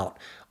beetles out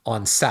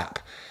on sap.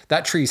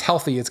 That tree's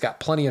healthy, it's got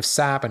plenty of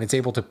sap, and it's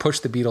able to push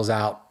the beetles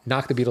out,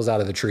 knock the beetles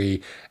out of the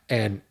tree,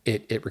 and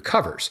it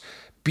recovers.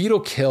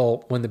 Beetle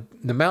kill, when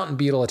the mountain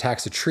beetle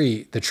attacks a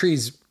tree, the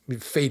tree's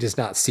fate is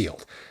not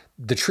sealed.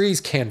 The trees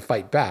can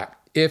fight back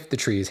if the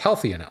tree is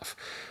healthy enough.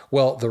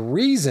 Well, the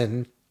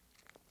reason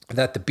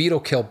that the beetle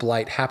kill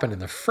blight happened in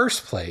the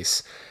first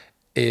place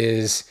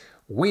is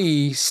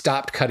we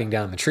stopped cutting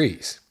down the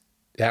trees.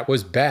 That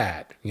was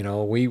bad.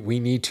 We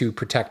need to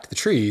protect the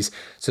trees.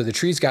 So the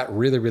trees got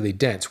really, really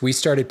dense. We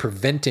started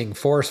preventing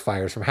forest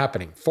fires from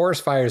happening.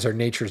 Forest fires are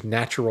nature's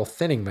natural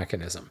thinning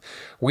mechanism.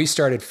 We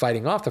started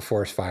fighting off the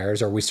forest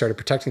fires, or we started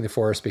protecting the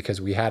forest because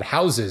we had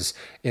houses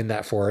in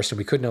that forest and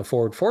we couldn't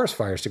afford forest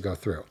fires to go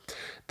through.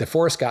 The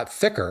forest got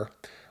thicker,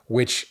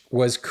 which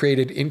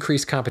created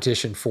increased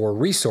competition for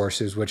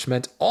resources, which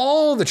meant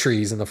all the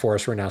trees in the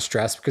forest were now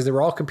stressed because they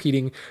were all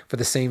competing for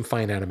the same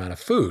finite amount of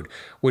food,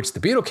 which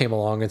the beetle came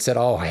along and said,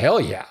 oh, hell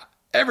yeah,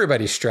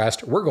 everybody's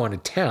stressed, we're going to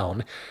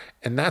town.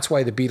 And that's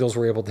why the beetles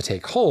were able to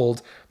take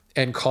hold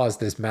and cause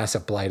this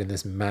massive blight and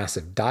this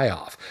massive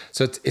die-off.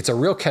 So it's a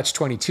real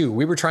catch-22.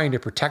 We were trying to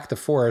protect the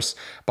forest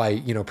by,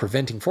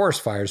 preventing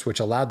forest fires, which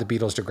allowed the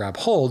beetles to grab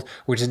hold,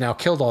 which has now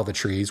killed all the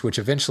trees, which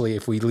eventually,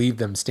 if we leave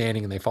them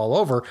standing and they fall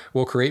over,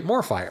 will create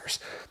more fires.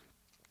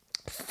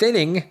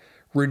 Thinning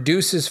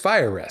reduces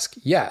fire risk.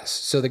 Yes.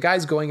 So the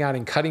guys going out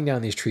and cutting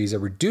down these trees are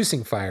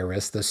reducing fire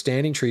risk. The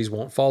standing trees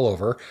won't fall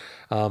over.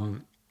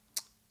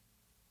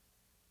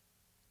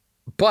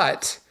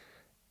 But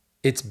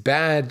it's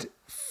bad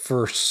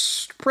for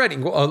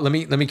spreading. Well, let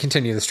me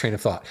continue this train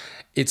of thought.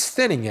 It's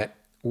thinning it,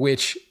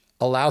 which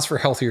allows for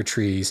healthier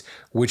trees,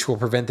 which will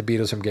prevent the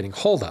beetles from getting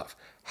hold of.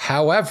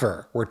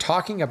 However, we're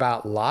talking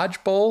about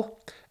lodgepole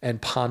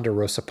and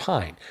ponderosa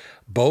pine.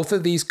 Both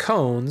of these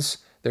cones,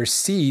 their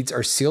seeds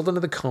are sealed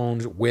into the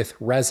cones with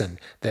resin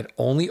that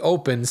only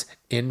opens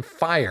in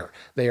fire.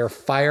 They are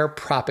fire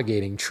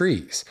propagating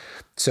trees.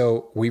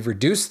 So we've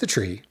reduced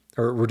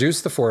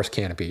the forest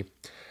canopy,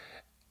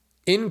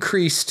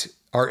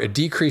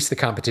 decrease the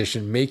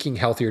competition, making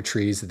healthier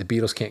trees that the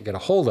beetles can't get a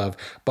hold of.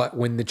 But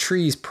when the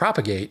trees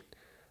propagate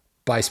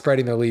by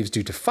spreading their leaves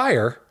due to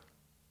fire,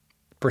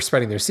 or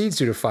spreading their seeds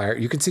due to fire,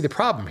 you can see the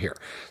problem here.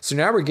 So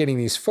now we're getting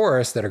these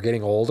forests that are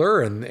getting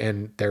older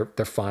and they're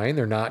fine.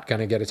 They're not going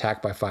to get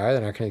attacked by fire.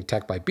 They're not going to get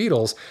attacked by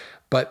beetles,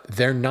 but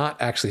they're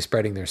not actually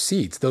spreading their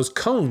seeds. Those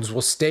cones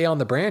will stay on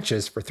the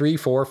branches for 3,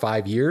 4,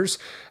 5 years.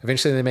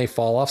 Eventually they may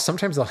fall off.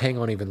 Sometimes they'll hang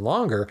on even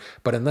longer,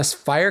 but unless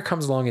fire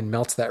comes along and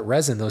melts that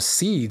resin, those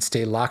seeds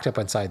stay locked up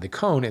inside the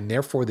cone and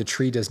therefore the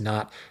tree does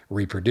not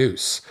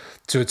reproduce.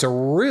 So it's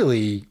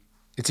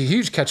a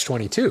huge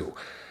catch-22.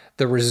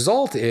 The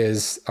result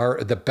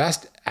the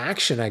best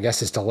action, I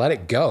guess, is to let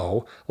it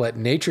go, let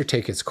nature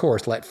take its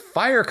course, let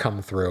fire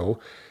come through,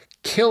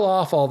 kill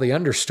off all the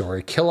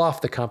understory, kill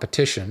off the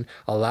competition,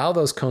 allow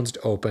those cones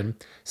to open,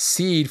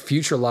 seed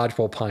future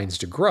lodgepole pines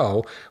to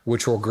grow,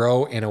 which will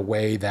grow in a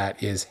way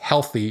that is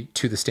healthy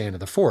to the stand of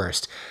the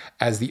forest.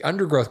 As the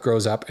undergrowth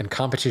grows up and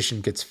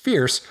competition gets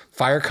fierce,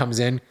 fire comes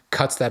in,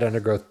 cuts that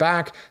undergrowth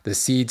back, the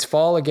seeds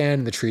fall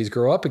again, the trees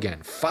grow up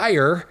again.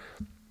 Fire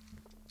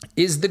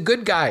is the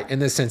good guy in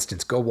this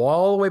instance. Go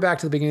all the way back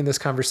to the beginning of this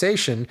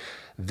conversation.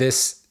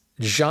 This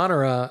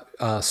genre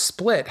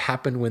split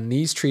happened when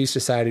these trees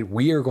decided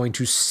we are going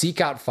to seek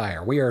out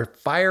fire. We are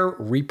fire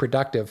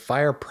reproductive,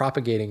 fire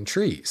propagating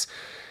trees.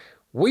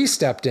 We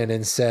stepped in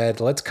and said,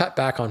 let's cut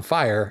back on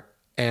fire,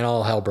 and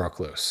all hell broke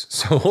loose.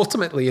 So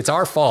ultimately, it's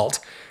our fault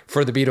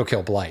for the beetle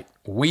kill blight.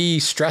 We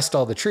stressed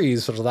all the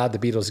trees, which allowed the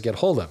beetles to get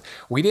hold of.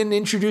 We didn't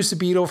introduce a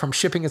beetle from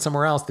shipping it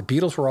somewhere else. The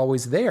beetles were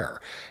always there.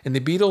 And the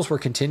beetles were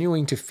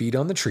continuing to feed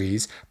on the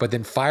trees, but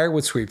then fire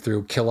would sweep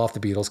through, kill off the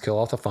beetles, kill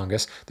off the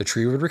fungus. The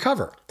tree would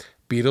recover.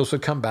 beetles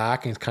would come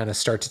back and kind of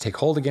start to take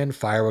hold again.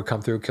 Fire would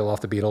come through, kill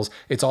off the beetles.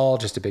 It's all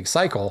just a big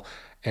cycle.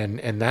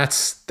 And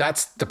that's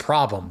the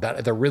problem.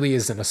 That there really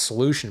isn't a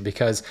solution,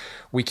 because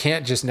we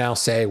can't just now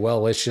say,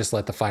 well, let's just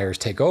let the fires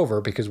take over,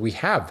 because we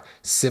have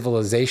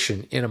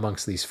civilization in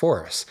amongst these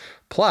forests.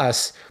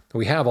 Plus,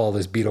 we have all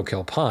this beetle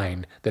kill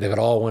pine that if it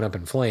all went up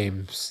in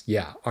flames,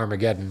 yeah,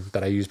 Armageddon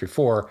that I used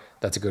before,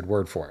 that's a good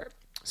word for it.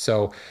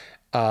 So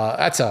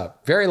that's a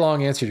very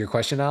long answer to your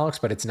question, Alex,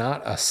 but it's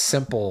not a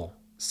simple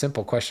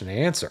question to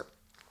answer.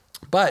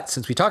 But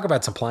since we talk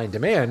about supply and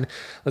demand,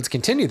 let's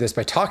continue this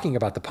by talking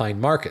about the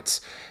pine markets.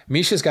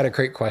 Misha's got a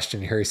great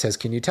question here. He says,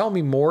 can you tell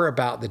me more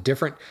about the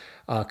different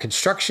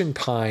construction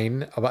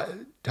pine,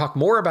 talk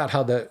more about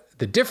how the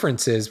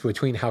differences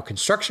between how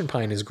construction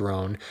pine is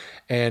grown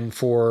and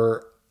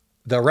for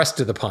the rest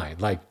of the pine,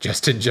 like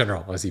just in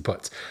general, as he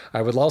puts.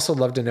 I would also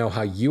love to know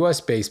how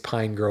US-based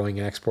pine growing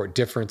and export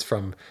differs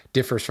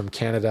from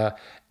Canada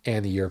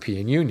and the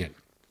European Union.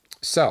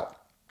 So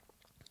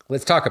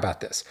let's talk about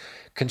this.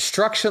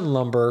 Construction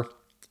lumber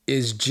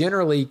is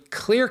generally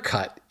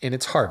clear-cut in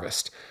its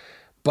harvest,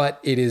 but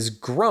it is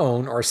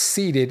grown or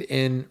seeded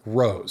in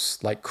rows,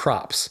 like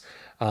crops,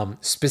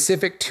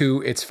 specific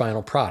to its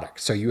final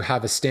product. So you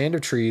have a stand of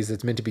trees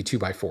that's meant to be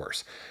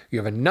 2x4s. You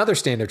have another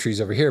stand of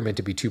trees over here meant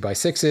to be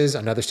 2x6s,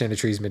 another stand of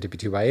trees meant to be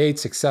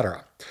 2x8s,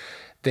 etc.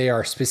 They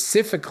are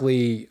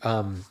specifically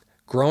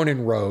grown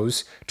in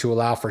rows to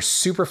allow for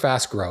super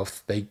fast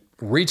growth. They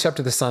reach up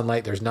to the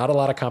sunlight. There's not a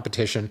lot of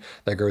competition.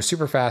 They grow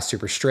super fast,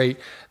 super straight.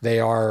 They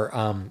are,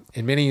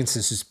 in many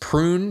instances,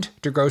 pruned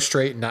to grow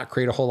straight and not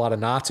create a whole lot of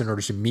knots in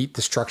order to meet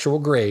the structural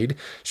grade.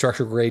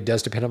 Structural grade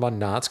does depend upon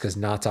knots, because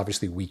knots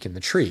obviously weaken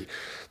the tree.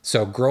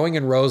 So growing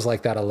in rows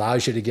like that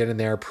allows you to get in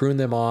there, prune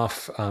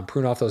off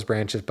those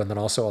branches, but then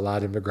also allow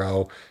them to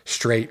grow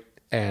straight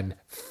and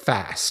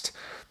fast.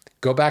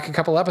 Go back a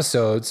couple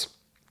episodes.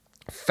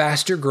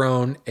 Faster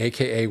grown,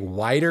 aka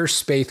wider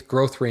spaced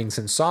growth rings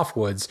in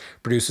softwoods,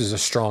 produces a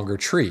stronger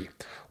tree.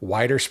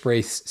 Wider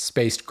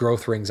spaced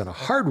growth rings on a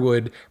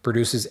hardwood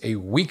produces a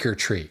weaker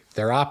tree.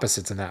 They're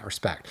opposites in that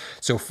respect.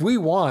 So if we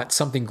want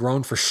something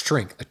grown for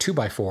strength, a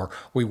 2x4,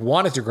 we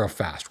want it to grow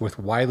fast with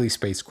widely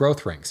spaced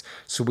growth rings.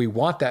 So we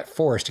want that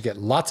forest to get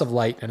lots of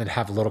light and then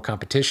have little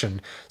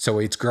competition. So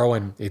it's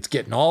growing, it's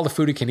getting all the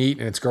food it can eat,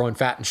 and it's growing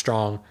fat and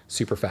strong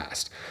super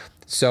fast.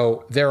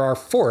 So there are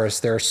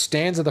forests, there are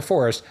stands of the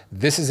forest.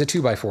 This is a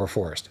 2x4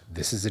 forest.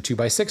 This is a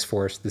 2x6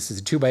 forest. This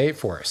is a 2x8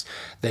 forest.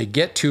 They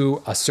get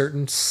to a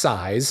certain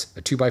size.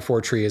 A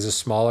 2x4 tree is a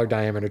smaller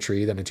diameter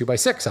tree than a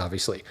 2x6,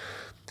 obviously.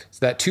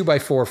 So that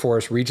 2x4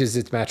 forest reaches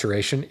its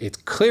maturation. It's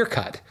clear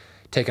cut,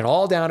 taken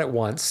all down at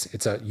once.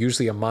 It's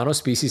usually a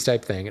monospecies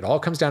type thing. It all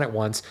comes down at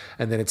once,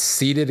 and then it's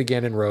seeded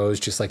again in rows,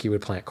 just like you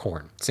would plant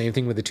corn. Same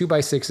thing with the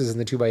 2x6s and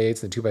the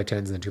 2x8s and the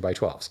 2x10s and the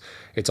 2x12s.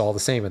 It's all the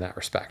same in that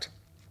respect.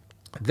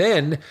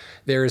 Then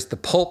there's the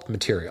pulp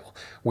material,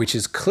 which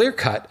is clear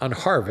cut on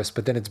harvest,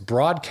 but then it's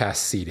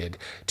broadcast seeded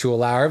to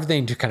allow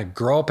everything to kind of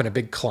grow up in a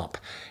big clump.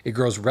 It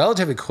grows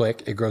relatively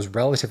quick. It grows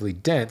relatively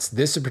dense.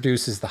 This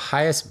produces the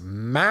highest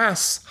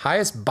biomass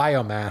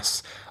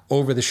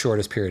over the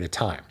shortest period of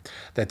time.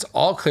 That's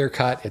all clear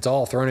cut. It's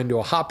all thrown into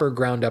a hopper,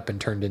 ground up,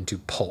 and turned into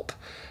pulp.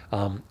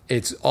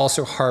 It's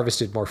also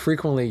harvested more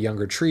frequently,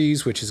 younger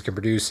trees, which can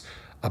produce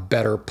a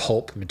better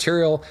pulp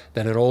material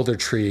than an older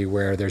tree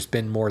where there's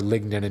been more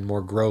lignin and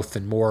more growth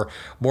and more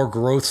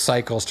growth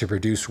cycles to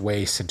produce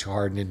waste and to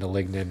harden into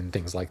lignin and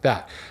things like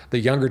that. The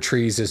younger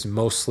trees is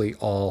mostly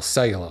all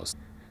cellulose.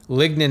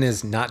 Lignin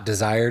is not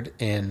desired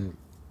in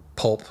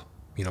pulp,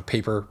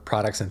 paper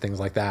products and things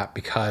like that,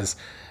 because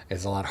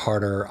it's a lot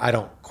harder. I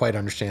don't quite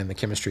understand the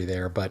chemistry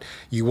there, but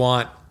you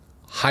want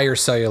higher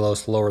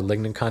cellulose, lower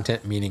lignin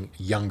content, meaning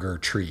younger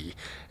tree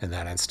in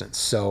that instance.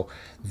 So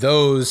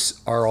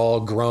those are all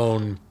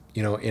grown,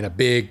 in a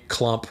big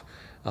clump,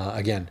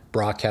 again,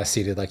 broadcast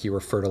seeded like you were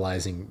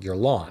fertilizing your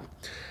lawn.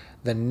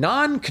 The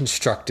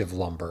non-construction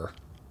lumber,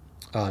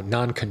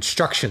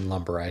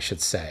 I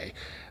should say,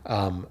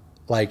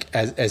 like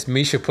as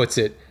Misha puts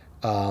it,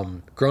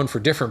 grown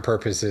for different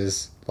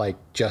purposes, like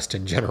just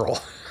in general.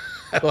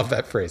 I love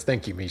that phrase.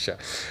 Thank you, Misha.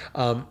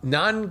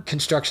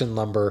 Non-construction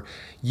lumber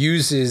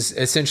uses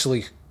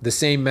essentially the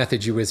same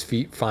method you would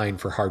find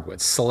for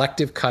hardwoods.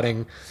 Selective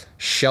cutting,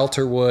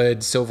 shelter wood,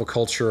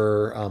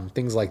 silviculture,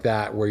 things like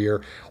that, where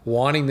you're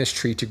wanting this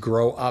tree to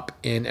grow up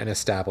in an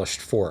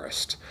established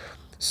forest.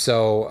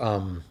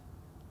 So,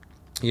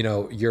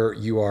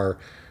 you are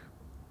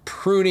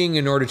pruning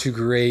in order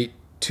to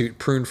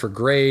prune for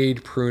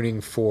grade, pruning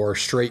for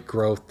straight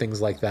growth,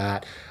 things like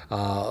that.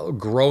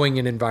 Growing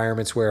in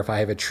environments where if I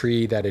have a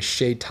tree that is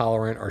shade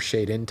tolerant or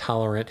shade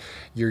intolerant,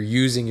 you're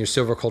using your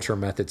silviculture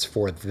methods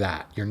for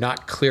that. You're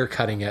not clear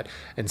cutting it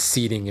and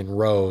seeding in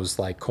rows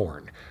like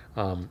corn.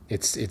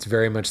 It's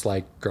very much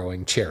like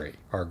growing cherry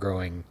or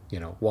growing,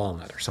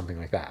 walnut or something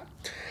like that.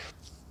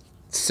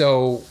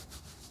 So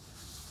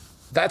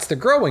that's the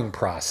growing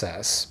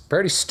process,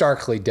 very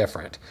starkly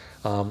different.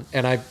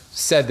 And I've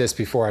said this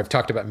before, I've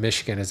talked about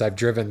Michigan as I've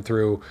driven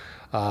through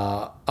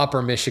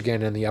upper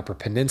Michigan and the upper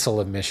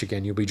peninsula of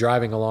Michigan. You'll be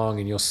driving along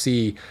and you'll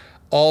see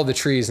all the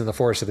trees in the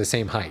forest are the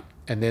same height.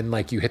 And then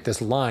like you hit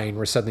this line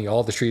where suddenly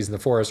all the trees in the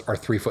forest are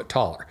 3 foot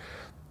taller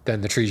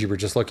than the trees you were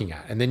just looking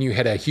at. And then you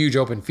hit a huge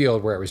open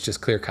field where it was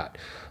just clear cut.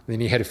 And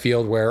then you hit a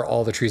field where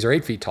all the trees are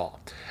 8 feet tall.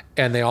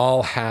 And they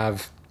all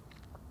have,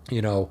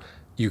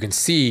 you can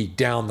see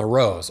down the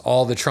rows.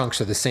 All the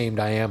trunks are the same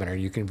diameter.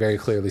 You can very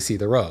clearly see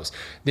the rows.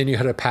 Then you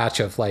hit a patch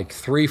of like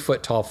 3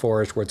 foot tall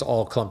forest where it's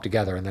all clumped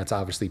together, and that's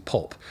obviously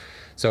pulp.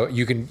 So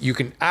you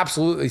can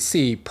absolutely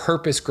see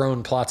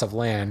purpose-grown plots of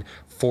land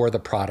for the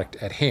product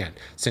at hand.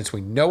 Since we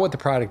know what the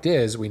product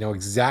is, we know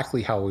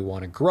exactly how we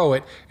want to grow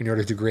it in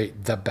order to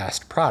create the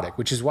best product,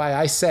 which is why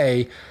I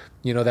say,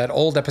 that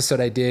old episode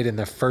I did in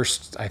the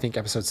first, I think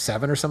episode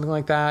 7 or something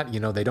like that,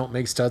 they don't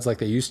make studs like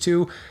they used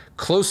to.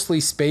 Closely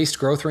spaced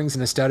growth rings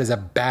in a stud is a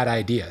bad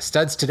idea.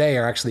 Studs today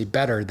are actually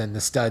better than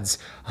the studs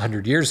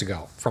 100 years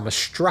ago from a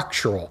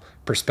structural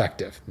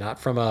perspective, not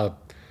from a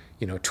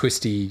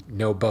twisty,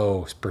 no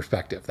bow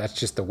perspective. That's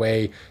just the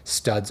way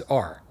studs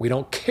are. We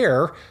don't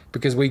care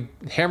because we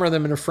hammer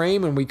them in a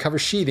frame and we cover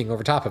sheathing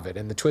over top of it,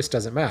 and the twist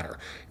doesn't matter.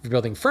 If you're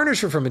building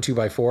furniture from a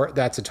 2x4,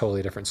 that's a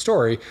totally different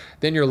story.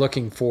 Then you're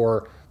looking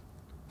for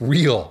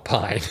real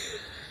pine,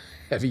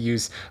 heavy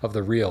use of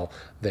the real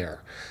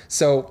there.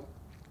 So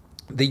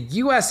the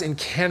US and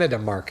Canada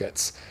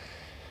markets,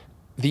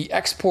 the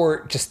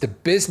export, just the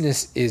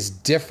business is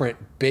different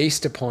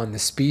based upon the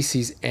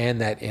species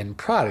and that end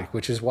product,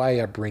 which is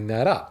why I bring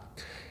that up.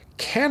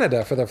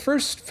 Canada, for the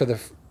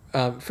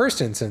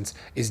first instance,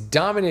 is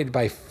dominated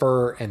by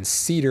fir and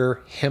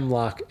cedar,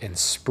 hemlock, and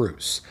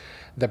spruce.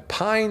 The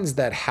pines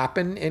that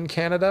happen in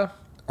Canada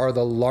are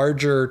the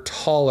larger,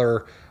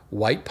 taller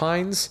white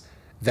pines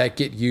that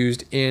get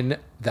used in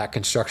that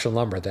construction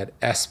lumber, that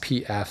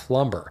SPF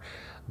lumber.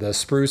 The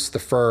spruce, the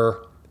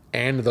fir,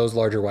 and those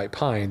larger white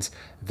pines,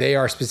 they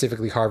are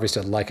specifically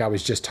harvested like I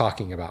was just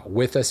talking about,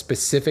 with a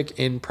specific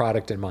end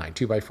product in mind,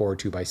 2x4,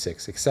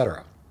 2x6,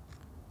 etc.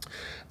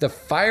 The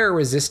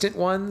fire-resistant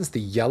ones,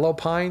 the yellow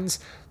pines,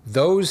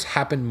 those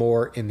happen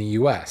more in the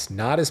US,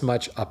 not as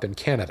much up in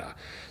Canada.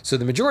 So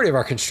the majority of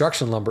our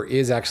construction lumber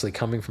is actually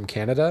coming from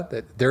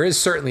Canada. There is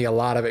certainly a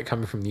lot of it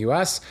coming from the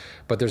US,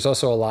 but there's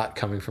also a lot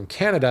coming from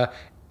Canada,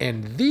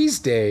 and these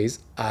days,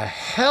 a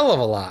hell of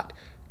a lot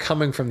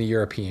coming from the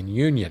European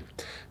Union,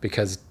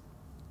 because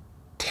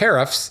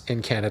tariffs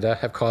in Canada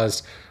have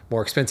caused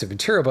more expensive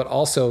material, but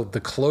also the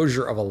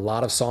closure of a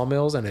lot of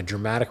sawmills and a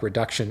dramatic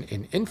reduction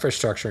in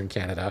infrastructure in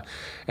Canada.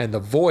 And the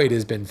void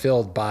has been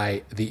filled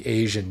by the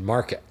Asian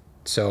market.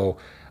 So,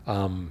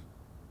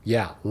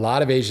 a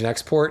lot of Asian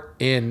export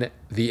in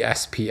the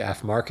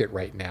SPF market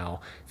right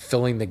now,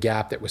 filling the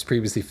gap that was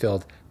previously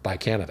filled by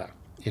Canada.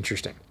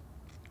 Interesting.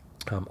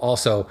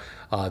 Also,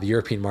 the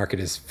European market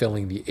is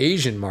filling the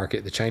Asian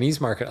market, the Chinese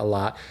market, a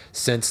lot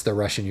since the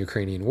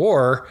Russian-Ukrainian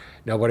war.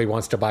 Nobody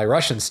wants to buy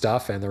Russian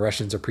stuff, and the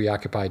Russians are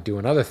preoccupied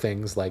doing other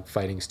things like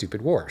fighting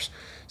stupid wars.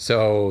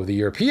 So the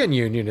European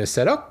Union has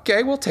said,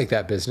 okay, we'll take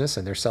that business,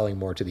 and they're selling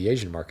more to the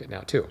Asian market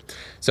now too.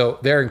 So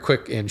there,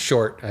 in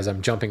short, as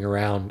I'm jumping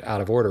around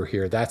out of order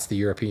here, that's the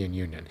European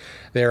Union.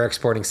 They're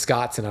exporting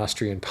Scots and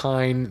Austrian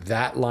pine.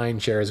 That line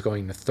share is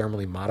going to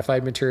thermally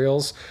modified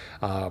materials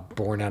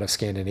born out of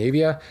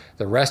Scandinavia.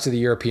 The rest of the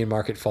European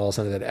market falls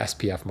under that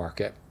SPF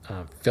market,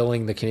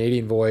 filling the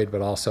Canadian void,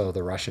 but also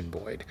the Russian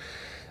void.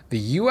 The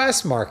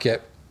US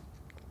market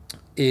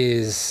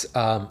is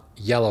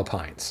yellow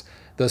pines,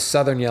 those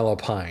southern yellow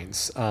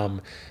pines.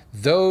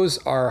 Those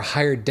are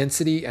higher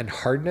density and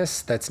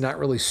hardness that's not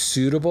really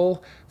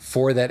suitable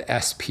for that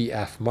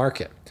SPF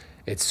market.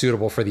 It's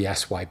suitable for the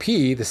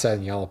SYP, the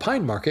southern yellow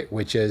pine market,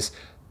 which is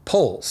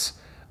poles,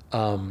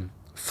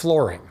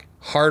 flooring,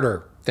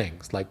 harder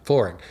things like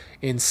flooring.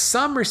 In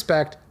some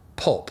respect,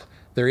 pulp.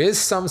 There is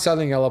some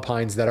southern yellow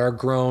pines that are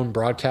grown,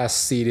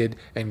 broadcast seeded,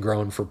 and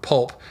grown for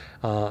pulp.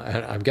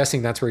 And I'm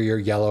guessing that's where your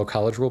yellow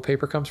college rule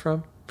paper comes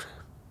from.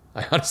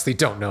 I honestly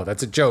don't know.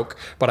 That's a joke,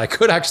 but I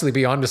could actually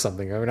be onto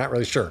something. I'm not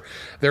really sure.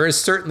 There are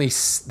certainly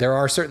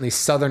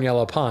southern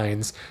yellow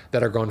pines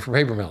that are grown for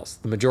paper mills.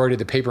 The majority of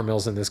the paper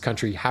mills in this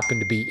country happen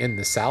to be in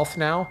the South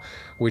now,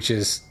 which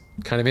is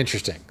kind of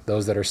interesting,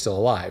 those that are still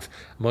alive.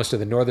 Most of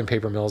the northern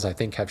paper mills, I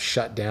think, have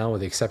shut down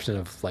with the exception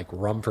of like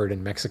Rumford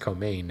and Mexico,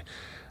 Maine.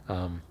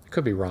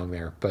 Could be wrong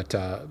there, but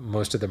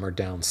most of them are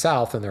down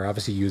south, and they're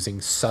obviously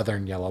using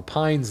southern yellow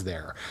pines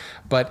there.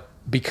 But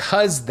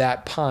because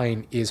that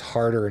pine is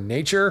harder in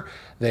nature,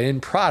 that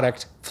in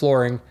product,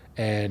 flooring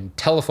and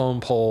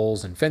telephone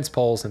poles and fence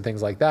poles and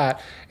things like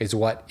that is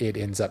what it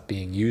ends up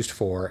being used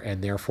for,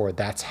 and therefore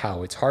that's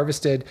how it's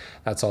harvested.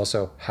 That's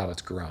also how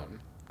it's grown.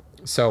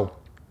 So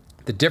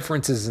the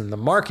differences in the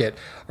market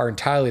are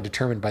entirely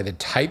determined by the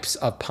types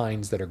of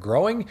pines that are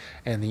growing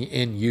and the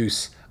end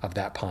use of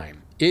that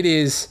pine. It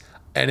is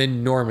an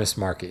enormous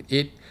market.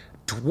 It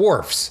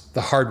dwarfs the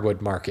hardwood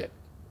market,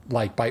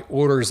 like by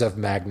orders of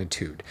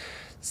magnitude.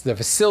 So the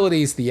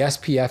facilities, the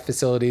SPF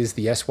facilities,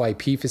 the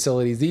SYP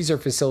facilities, these are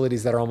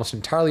facilities that are almost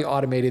entirely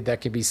automated that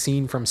can be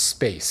seen from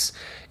space.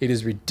 It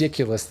is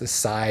ridiculous the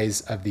size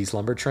of these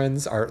lumber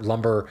trends, or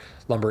lumber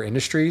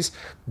industries.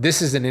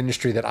 This is an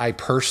industry that I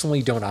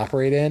personally don't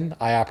operate in.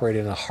 I operate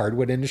in a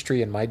hardwood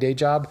industry in my day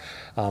job.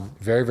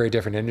 Very, very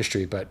different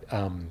industry, but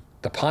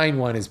the pine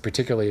one is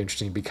particularly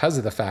interesting because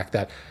of the fact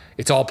that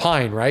it's all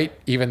pine, right?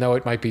 Even though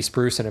it might be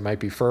spruce and it might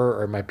be fir,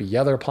 or it might be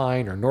yellow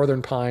pine or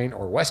northern pine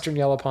or western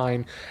yellow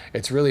pine.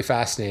 It's really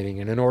fascinating.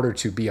 And in order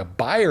to be a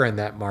buyer in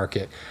that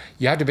market,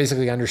 you have to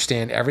basically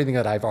understand everything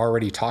that I've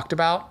already talked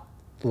about,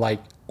 like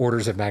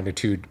orders of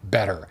magnitude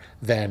better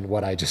than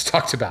what I just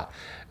talked about.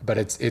 But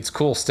it's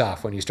cool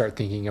stuff when you start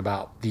thinking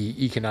about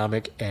the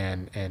economic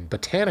and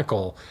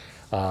botanical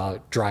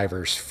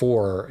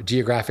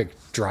geographic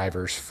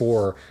drivers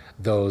for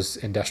those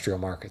industrial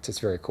markets. It's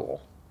very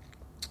cool.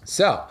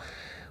 So,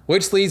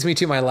 which leads me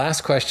to my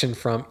last question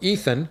from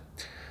Ethan,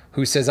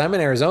 who says, I'm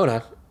in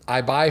Arizona.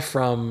 I buy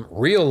from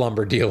real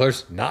lumber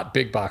dealers, not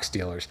big box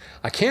dealers.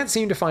 I can't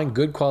seem to find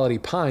good quality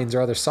pines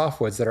or other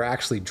softwoods that are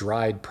actually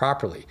dried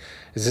properly.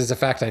 Is this a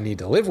fact I need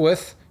to live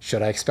with?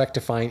 Should I expect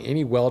to find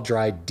any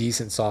well-dried,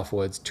 decent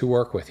softwoods to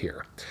work with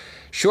here?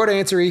 Short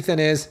answer, Ethan,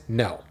 is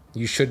no.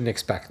 You shouldn't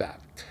expect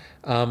that.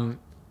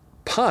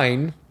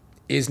 Pine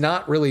is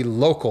not really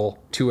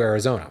local to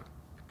Arizona.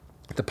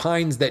 The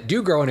pines that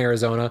do grow in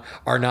Arizona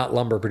are not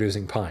lumber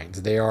producing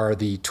pines. They are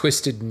the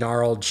twisted,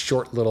 gnarled,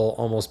 short little,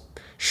 almost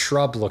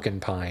shrub looking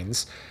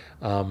pines.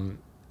 In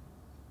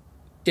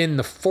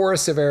the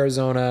forests of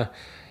Arizona,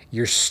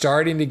 you're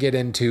starting to get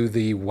into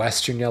the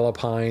western yellow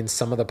pines,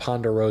 some of the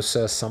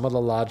ponderosa, some of the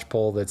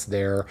lodgepole that's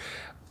there.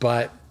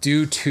 But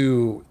due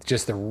to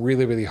just the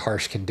really, really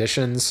harsh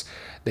conditions,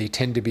 they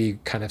tend to be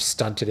kind of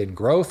stunted in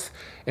growth.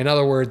 In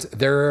other words,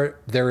 there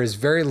is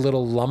very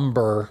little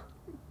lumber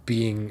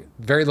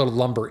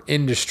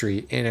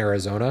industry in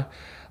Arizona.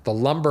 The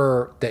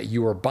lumber that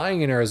you are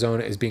buying in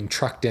Arizona is being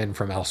trucked in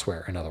from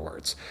elsewhere, in other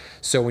words.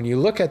 So when you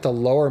look at the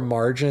lower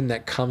margin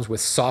that comes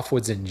with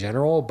softwoods in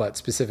general, but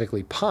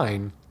specifically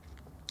pine,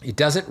 it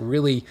doesn't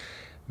really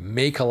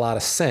make a lot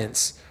of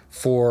sense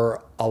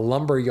for a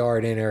lumber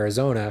yard in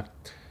Arizona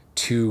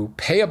to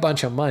pay a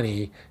bunch of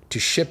money to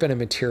ship in a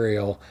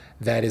material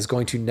that is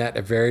going to net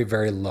a very,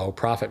 very low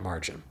profit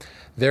margin.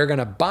 They're going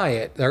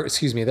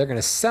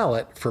to sell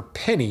it for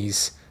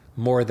pennies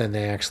more than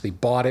they actually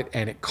bought it,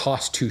 and it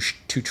costs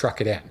to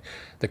truck it in.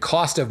 The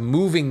cost of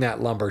moving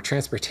that lumber,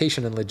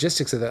 transportation and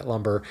logistics of that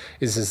lumber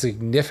is a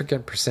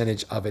significant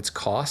percentage of its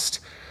cost.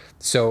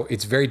 So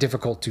it's very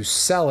difficult to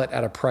sell it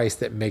at a price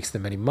that makes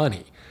them any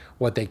money.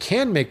 What they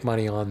can make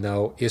money on,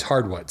 though, is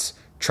hardwoods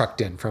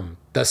trucked in from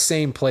the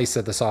same place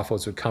that the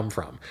softwoods would come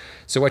from.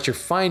 So what you're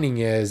finding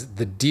is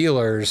the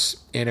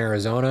dealers in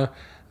Arizona,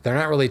 they're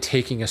not really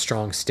taking a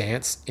strong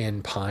stance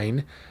in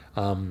pine,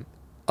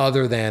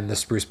 other than the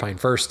spruce, pine,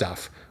 fir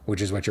stuff,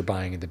 which is what you're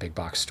buying in the big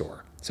box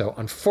store. So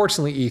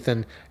unfortunately,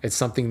 Ethan, it's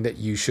something that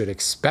you should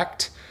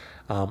expect.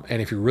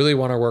 And if you really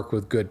want to work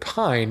with good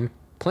pine,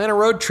 plan a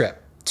road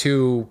trip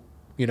to,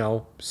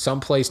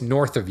 someplace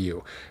north of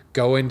you.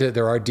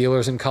 There are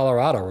dealers in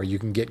Colorado where you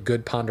can get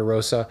good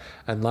ponderosa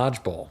and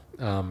lodgepole.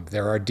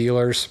 There are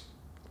dealers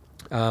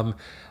a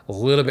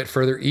little bit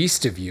further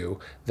east of you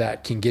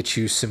that can get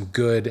you some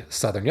good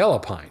southern yellow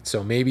pine.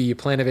 So maybe you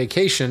plan a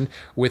vacation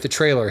with a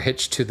trailer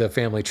hitched to the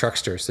family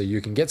truckster so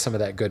you can get some of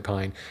that good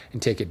pine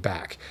and take it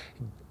back.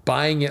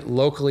 Buying it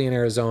locally in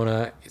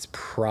Arizona is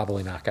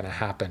probably not going to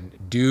happen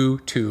due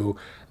to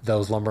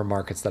those lumber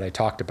markets that I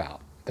talked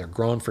about. They're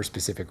grown for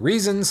specific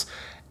reasons.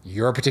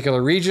 Your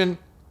particular region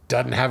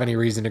doesn't have any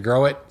reason to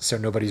grow it, so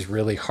nobody's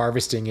really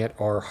harvesting it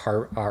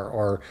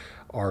or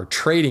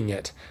trading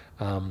it.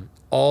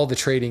 All the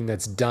trading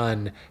that's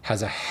done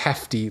has a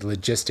hefty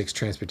logistics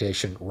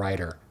transportation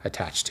rider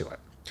attached to it.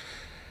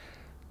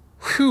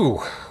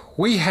 Whew,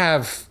 we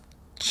have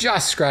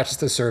just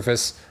scratched the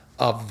surface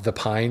of the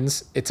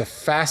pines. It's a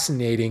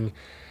fascinating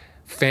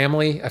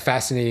family, a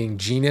fascinating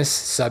genus,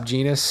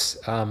 subgenus.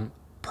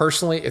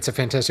 Personally, it's a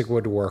fantastic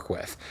wood to work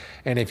with.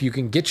 And if you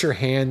can get your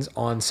hands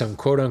on some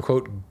quote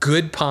unquote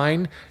good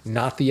pine,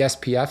 not the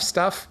SPF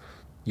stuff,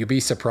 you'll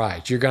be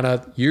surprised. You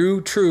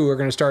are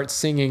gonna start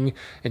singing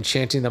and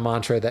chanting the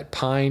mantra that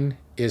pine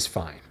is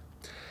fine.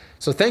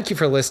 So thank you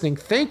for listening.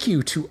 Thank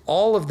you to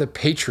all of the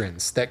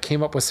patrons that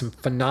came up with some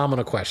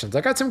phenomenal questions.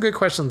 I got some good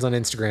questions on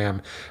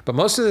Instagram, but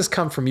most of this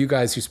come from you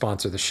guys who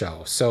sponsor the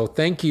show. So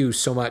thank you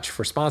so much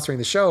for sponsoring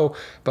the show,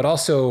 but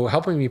also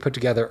helping me put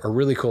together a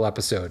really cool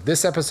episode.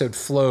 This episode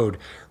flowed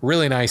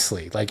really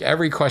nicely. Like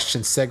every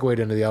question segued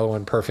into the other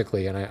one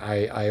perfectly. And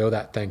I owe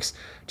that thanks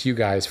to you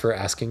guys for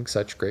asking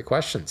such great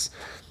questions.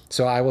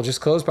 So I will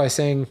just close by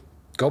saying,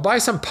 go buy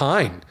some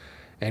pine.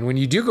 And when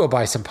you do go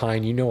buy some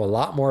pine, you know a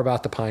lot more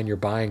about the pine you're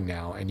buying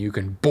now, and you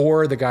can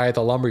bore the guy at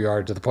the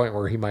lumberyard to the point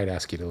where he might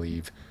ask you to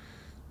leave.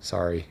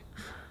 Sorry.